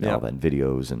Yep, all yep. that, and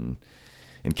videos and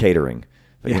catering.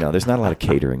 But you know, there's not a lot of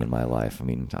catering in my life. I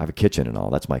mean, I have a kitchen and all.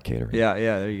 That's my catering. Yeah.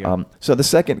 Yeah. There you go. So the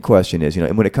second question is, you know,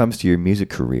 and when it comes to your music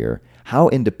career, how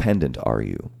independent are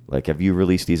you? Like, have you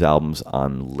released these albums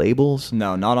on labels?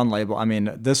 No, not on label. I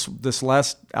mean, this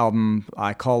last album,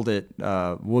 I called it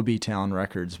Whoopie Town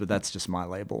Records, but that's just my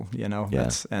label, you know. Yeah.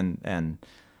 That's and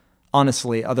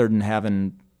honestly, other than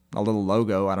having a little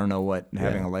logo, I don't know what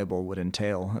having Yeah. a label would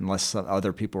entail unless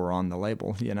other people were on the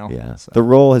label, you know. Yeah. So, The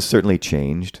role has certainly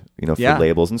changed, you know, for Yeah.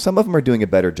 labels, and some of them are doing a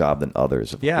better job than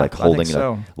others. Of, Yeah, like I think holding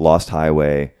so. Lost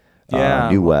Highway, Yeah,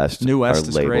 New West, New West are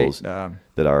is labels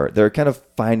great. they're kind of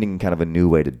finding kind of a new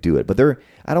way to do it. But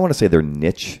I don't want to say they're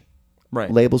niche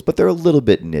right. labels, but they're a little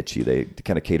bit nichey. They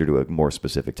kind of cater to a more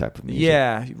specific type of music.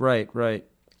 Yeah. Right. Right.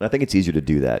 I think it's easier to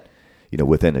do that, you know,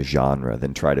 within a genre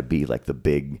than try to be like the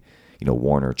big, you know,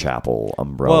 Warner Chappell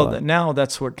umbrella. Well, now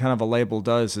that's what kind of a label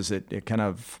does, is it kind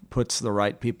of puts the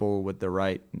right people with the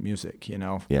right music, you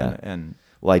know. Yeah. And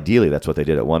Well, ideally, that's what they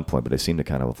did at one point, but they seem to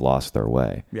kind of have lost their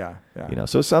way. yeah. You know,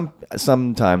 so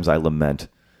sometimes I lament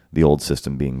the old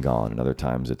system being gone, and other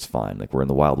times it's fine. Like, we're in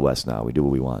the Wild West now; we do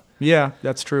what we want. Yeah,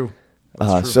 that's true.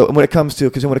 That's true. So when it comes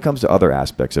to other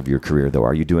aspects of your career, though,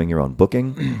 are you doing your own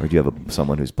booking, or do you have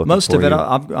someone who's booking? Most for of it,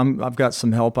 you? I've got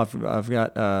some help. I've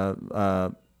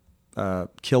got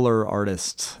Killer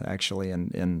Artists actually,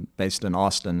 based in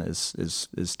Austin,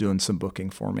 is doing some booking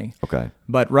for me. Okay.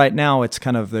 But right now it's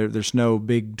kind of there's no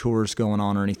big tours going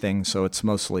on or anything, so it's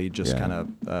mostly just Yeah.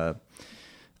 kind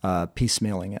of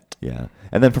piecemealing it. Yeah,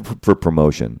 and then for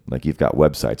promotion, like you've got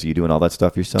websites. Are you doing all that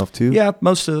stuff yourself too? Yeah,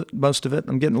 most of it.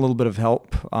 I'm getting a little bit of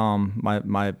help.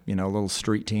 My little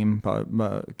street team,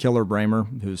 Killer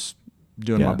Bramer, who's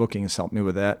doing Yeah. my booking, has helped me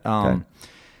with that. Okay.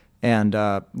 And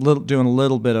doing a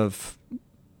little bit of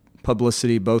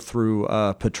publicity both through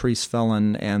Patrice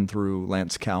Fellon and through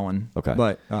Lance Cowan. Okay.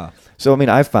 But So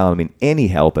I've found any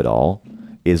help at all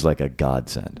is like a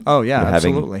godsend. Oh, yeah, You know,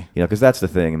 having- absolutely. You know, because that's the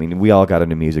thing. I mean, we all got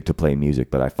into music to play music,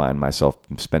 but I find myself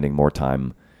spending more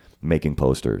time making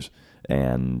posters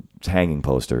and hanging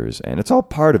posters, and it's all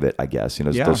part of it, I guess. You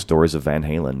know, Yeah. those stories of Van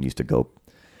Halen used to go.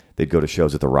 They'd go to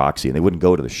shows at the Roxy, and they wouldn't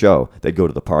go to the show. They'd go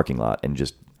to the parking lot and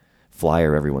just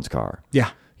flyer everyone's car. yeah,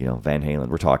 You know, Van Halen,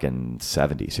 we're talking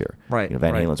 70s here. Right, You know,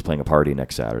 Van right. Halen's playing a party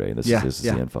next Saturday. This Yeah, is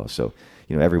yeah. the info. So,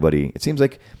 you know, everybody, it seems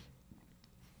like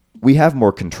we have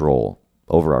more control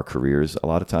over our careers a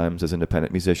lot of times as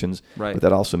independent musicians. Right. But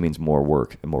that also means more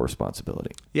work and more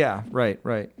responsibility. yeah, right.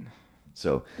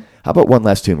 So, how about one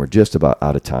last tune? We're just about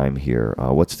out of time here.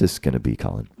 What's this going to be,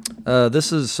 Colin?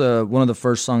 This is one of the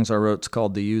first songs I wrote. It's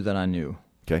called "The You That I Knew."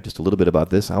 Okay, just a little bit about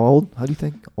this. How old? How do you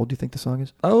think? Old do you think the song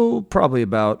is? Oh, probably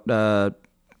about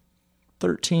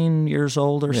 13 years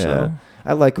old or so.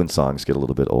 I like when songs get a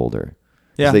little bit older.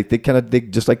 'Cause Yeah. they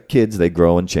just like kids, they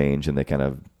grow and change, and they kind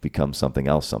of become something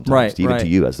else sometimes, Right, even to right.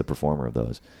 you as the performer of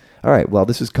those. All right, well,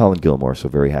 this is Colin Gilmore, so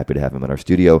very happy to have him in our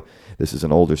studio. This is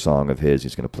an older song of his.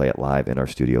 He's going to play it live in our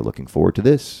studio. Looking forward to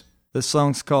this. This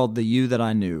song's called "The You That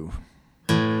I Knew."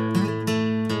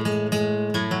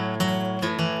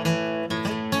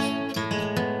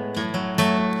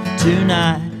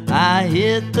 tonight I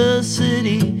hit the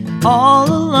city all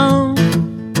alone.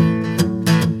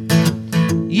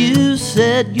 You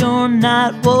said your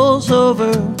night was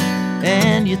over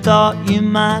and you thought you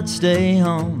might stay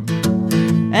home.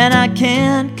 And I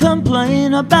can't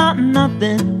complain about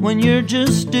nothing when you're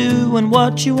just doing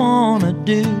what you wanna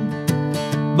do.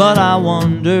 But I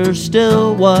wonder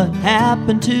still what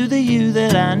happened to the you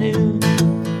that I knew.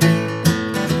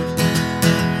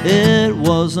 It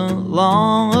wasn't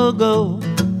long ago,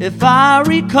 if I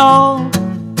recall,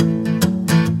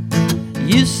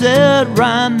 you said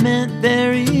rhyme meant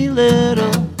very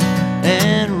little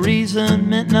and reason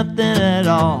meant nothing at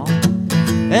all.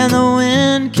 And the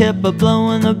wind kept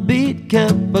a-blowing, the beat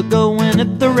kept a-going,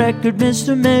 if the record missed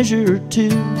a measure or two.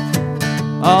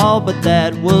 Oh, but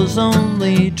that was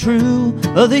only true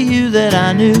of the you that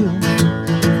I knew.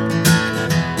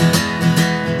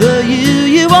 The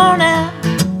you are now,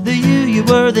 the you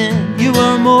were then. You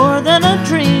were more than a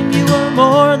dream, you were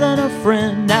more than a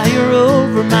friend. Now you're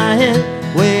over my head,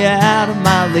 way out of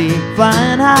my league,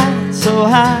 flying high, so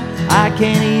high I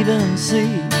can't even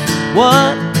see.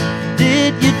 What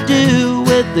did you do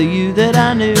with the you that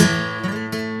I knew?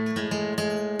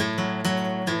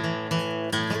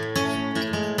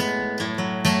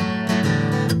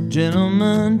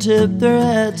 Gentlemen tip their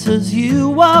hats as you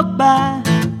walk by,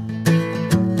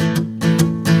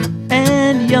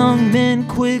 and young men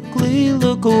quickly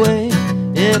look away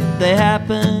if they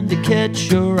happen to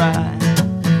catch your eye.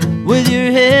 With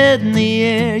your head in the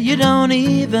air, you don't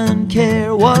even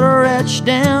care what a wretch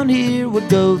down here would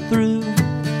go through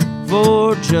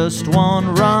for just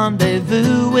one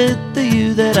rendezvous with the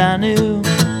you that I knew.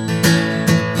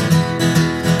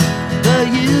 The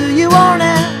you are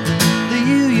now, the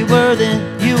you were then.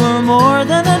 You were more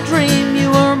than a dream,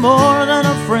 you were more than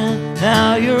a friend.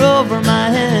 Now you're over my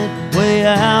head, way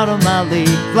out of my league,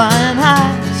 flying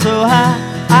high, so high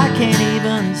I can't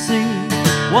even see.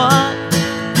 What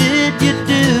did you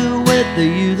do with the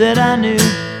you that I knew?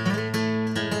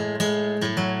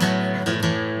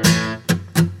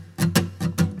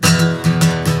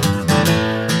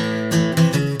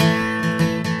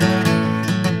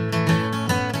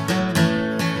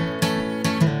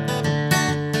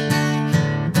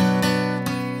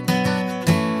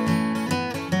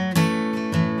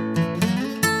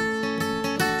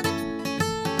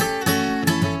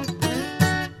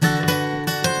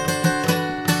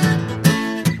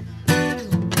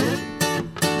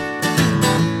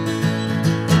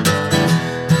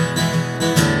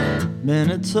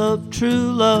 Minutes of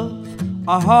true love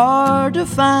are hard to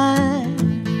find.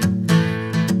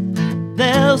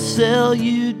 They'll sell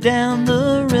you down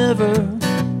the river,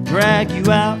 drag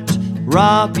you out,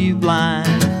 rob you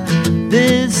blind.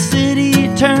 This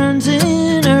city turns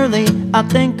in early, I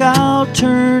think I'll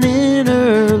turn in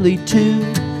early too.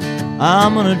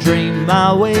 I'm gonna dream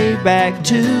my way back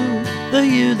to the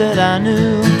you that I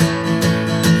knew.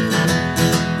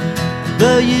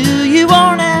 The you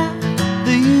are now,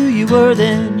 the you were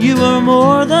then. You were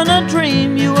more than a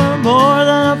dream, you were more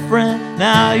than a friend.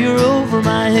 Now you're over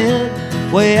my head,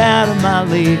 way out of my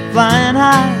league, flying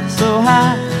high, so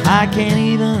high I can't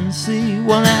even see.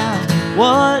 Well now,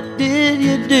 what did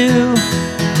you do?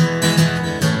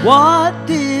 What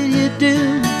did you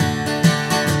do?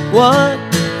 What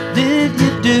did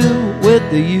you do with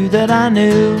the you that I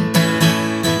knew?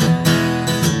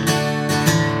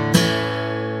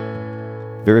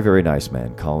 Very, very nice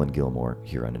man, Colin Gilmore,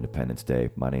 here on Independence Day.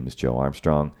 My name is Joe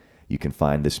Armstrong. You can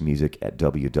find this music at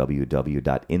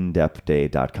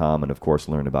www.indepthday.com, and of course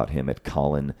learn about him at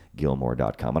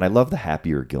colingilmore.com. And I love the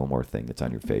Happier Gilmore thing that's on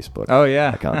your Facebook. Oh,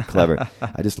 yeah. Account. Clever.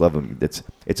 I just love him. It's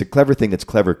a clever thing that's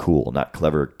clever cool, not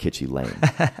clever kitschy lame.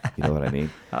 You know what I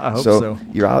mean? I hope so.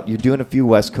 You're out, you're doing a few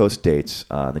West Coast dates,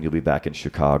 then you'll be back in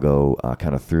Chicago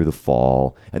kind of through the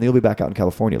fall, and then you'll be back out in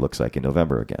California, it looks like, in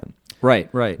November again.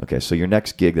 Right. Okay, so your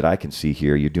next gig that I can see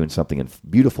here, you're doing something in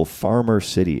beautiful Farmer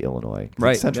City, Illinois.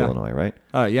 Right. Central Illinois, right?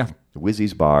 Yeah.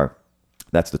 Wizzy's Bar.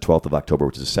 That's the 12th of October,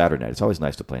 which is a Saturday night. It's always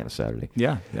nice to play on a Saturday.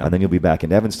 Yeah. And then you'll be back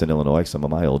in Evanston, Illinois, some of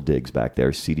my old digs back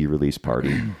there, CD release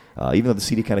party. Even though the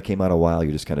CD kind of came out a while,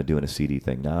 you're just kind of doing a CD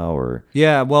thing now, or?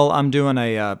 Yeah, well, I'm doing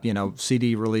a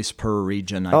CD release per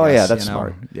region, I guess. Oh, yeah, that's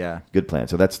smart. Yeah. Good plan.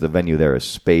 So that's the venue there is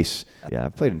Space. Yeah,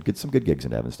 I've played some good gigs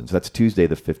in Evanston. So that's Tuesday,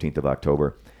 the 15th of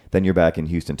October. Then you're back in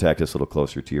Houston, Texas, a little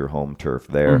closer to your home turf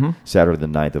there. Saturday the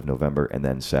 9th of November, and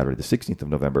then Saturday the 16th of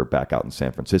November, back out in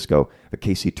San Francisco, the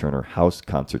Casey Turner House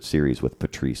Concert Series with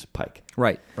Patrice Pike.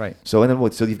 Right. So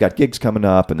so you've got gigs coming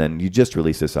up, and then you just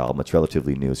released this album. It's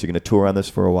relatively new. So you're going to tour on this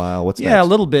for a while. What's next? Yeah, a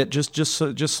little bit. Just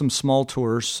some small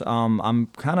tours. I'm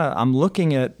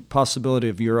looking at possibility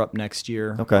of Europe next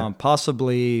year. Okay.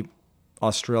 Possibly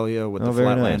Australia with the very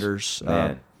Flatlanders. Nice.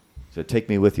 Man. So take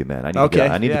me with you, man.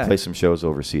 I need to play some shows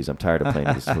overseas. I'm tired of playing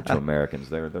to Americans.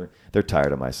 They're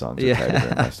tired of my songs. They're tired of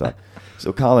hearing my stuff.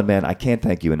 So, Colin, man, I can't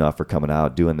thank you enough for coming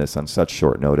out, doing this on such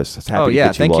short notice. It's happy to get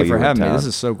you thank while you for were in having me. town. This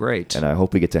is so great. And I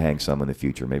hope we get to hang some in the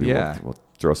future. Maybe we'll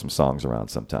throw some songs around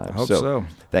sometime. I hope so.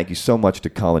 Thank you so much to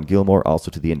Colin Gilmore, also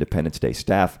to the Independence Day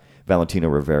staff, Valentino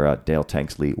Rivera, Dale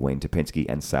Tanksley, Wayne Topinski,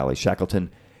 and Sally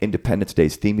Shackleton. Independence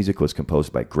Day's theme music was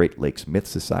composed by Great Lakes Myth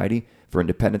Society. For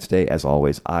Independence Day, as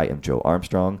always, I am Joe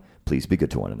Armstrong. Please be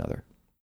good to one another.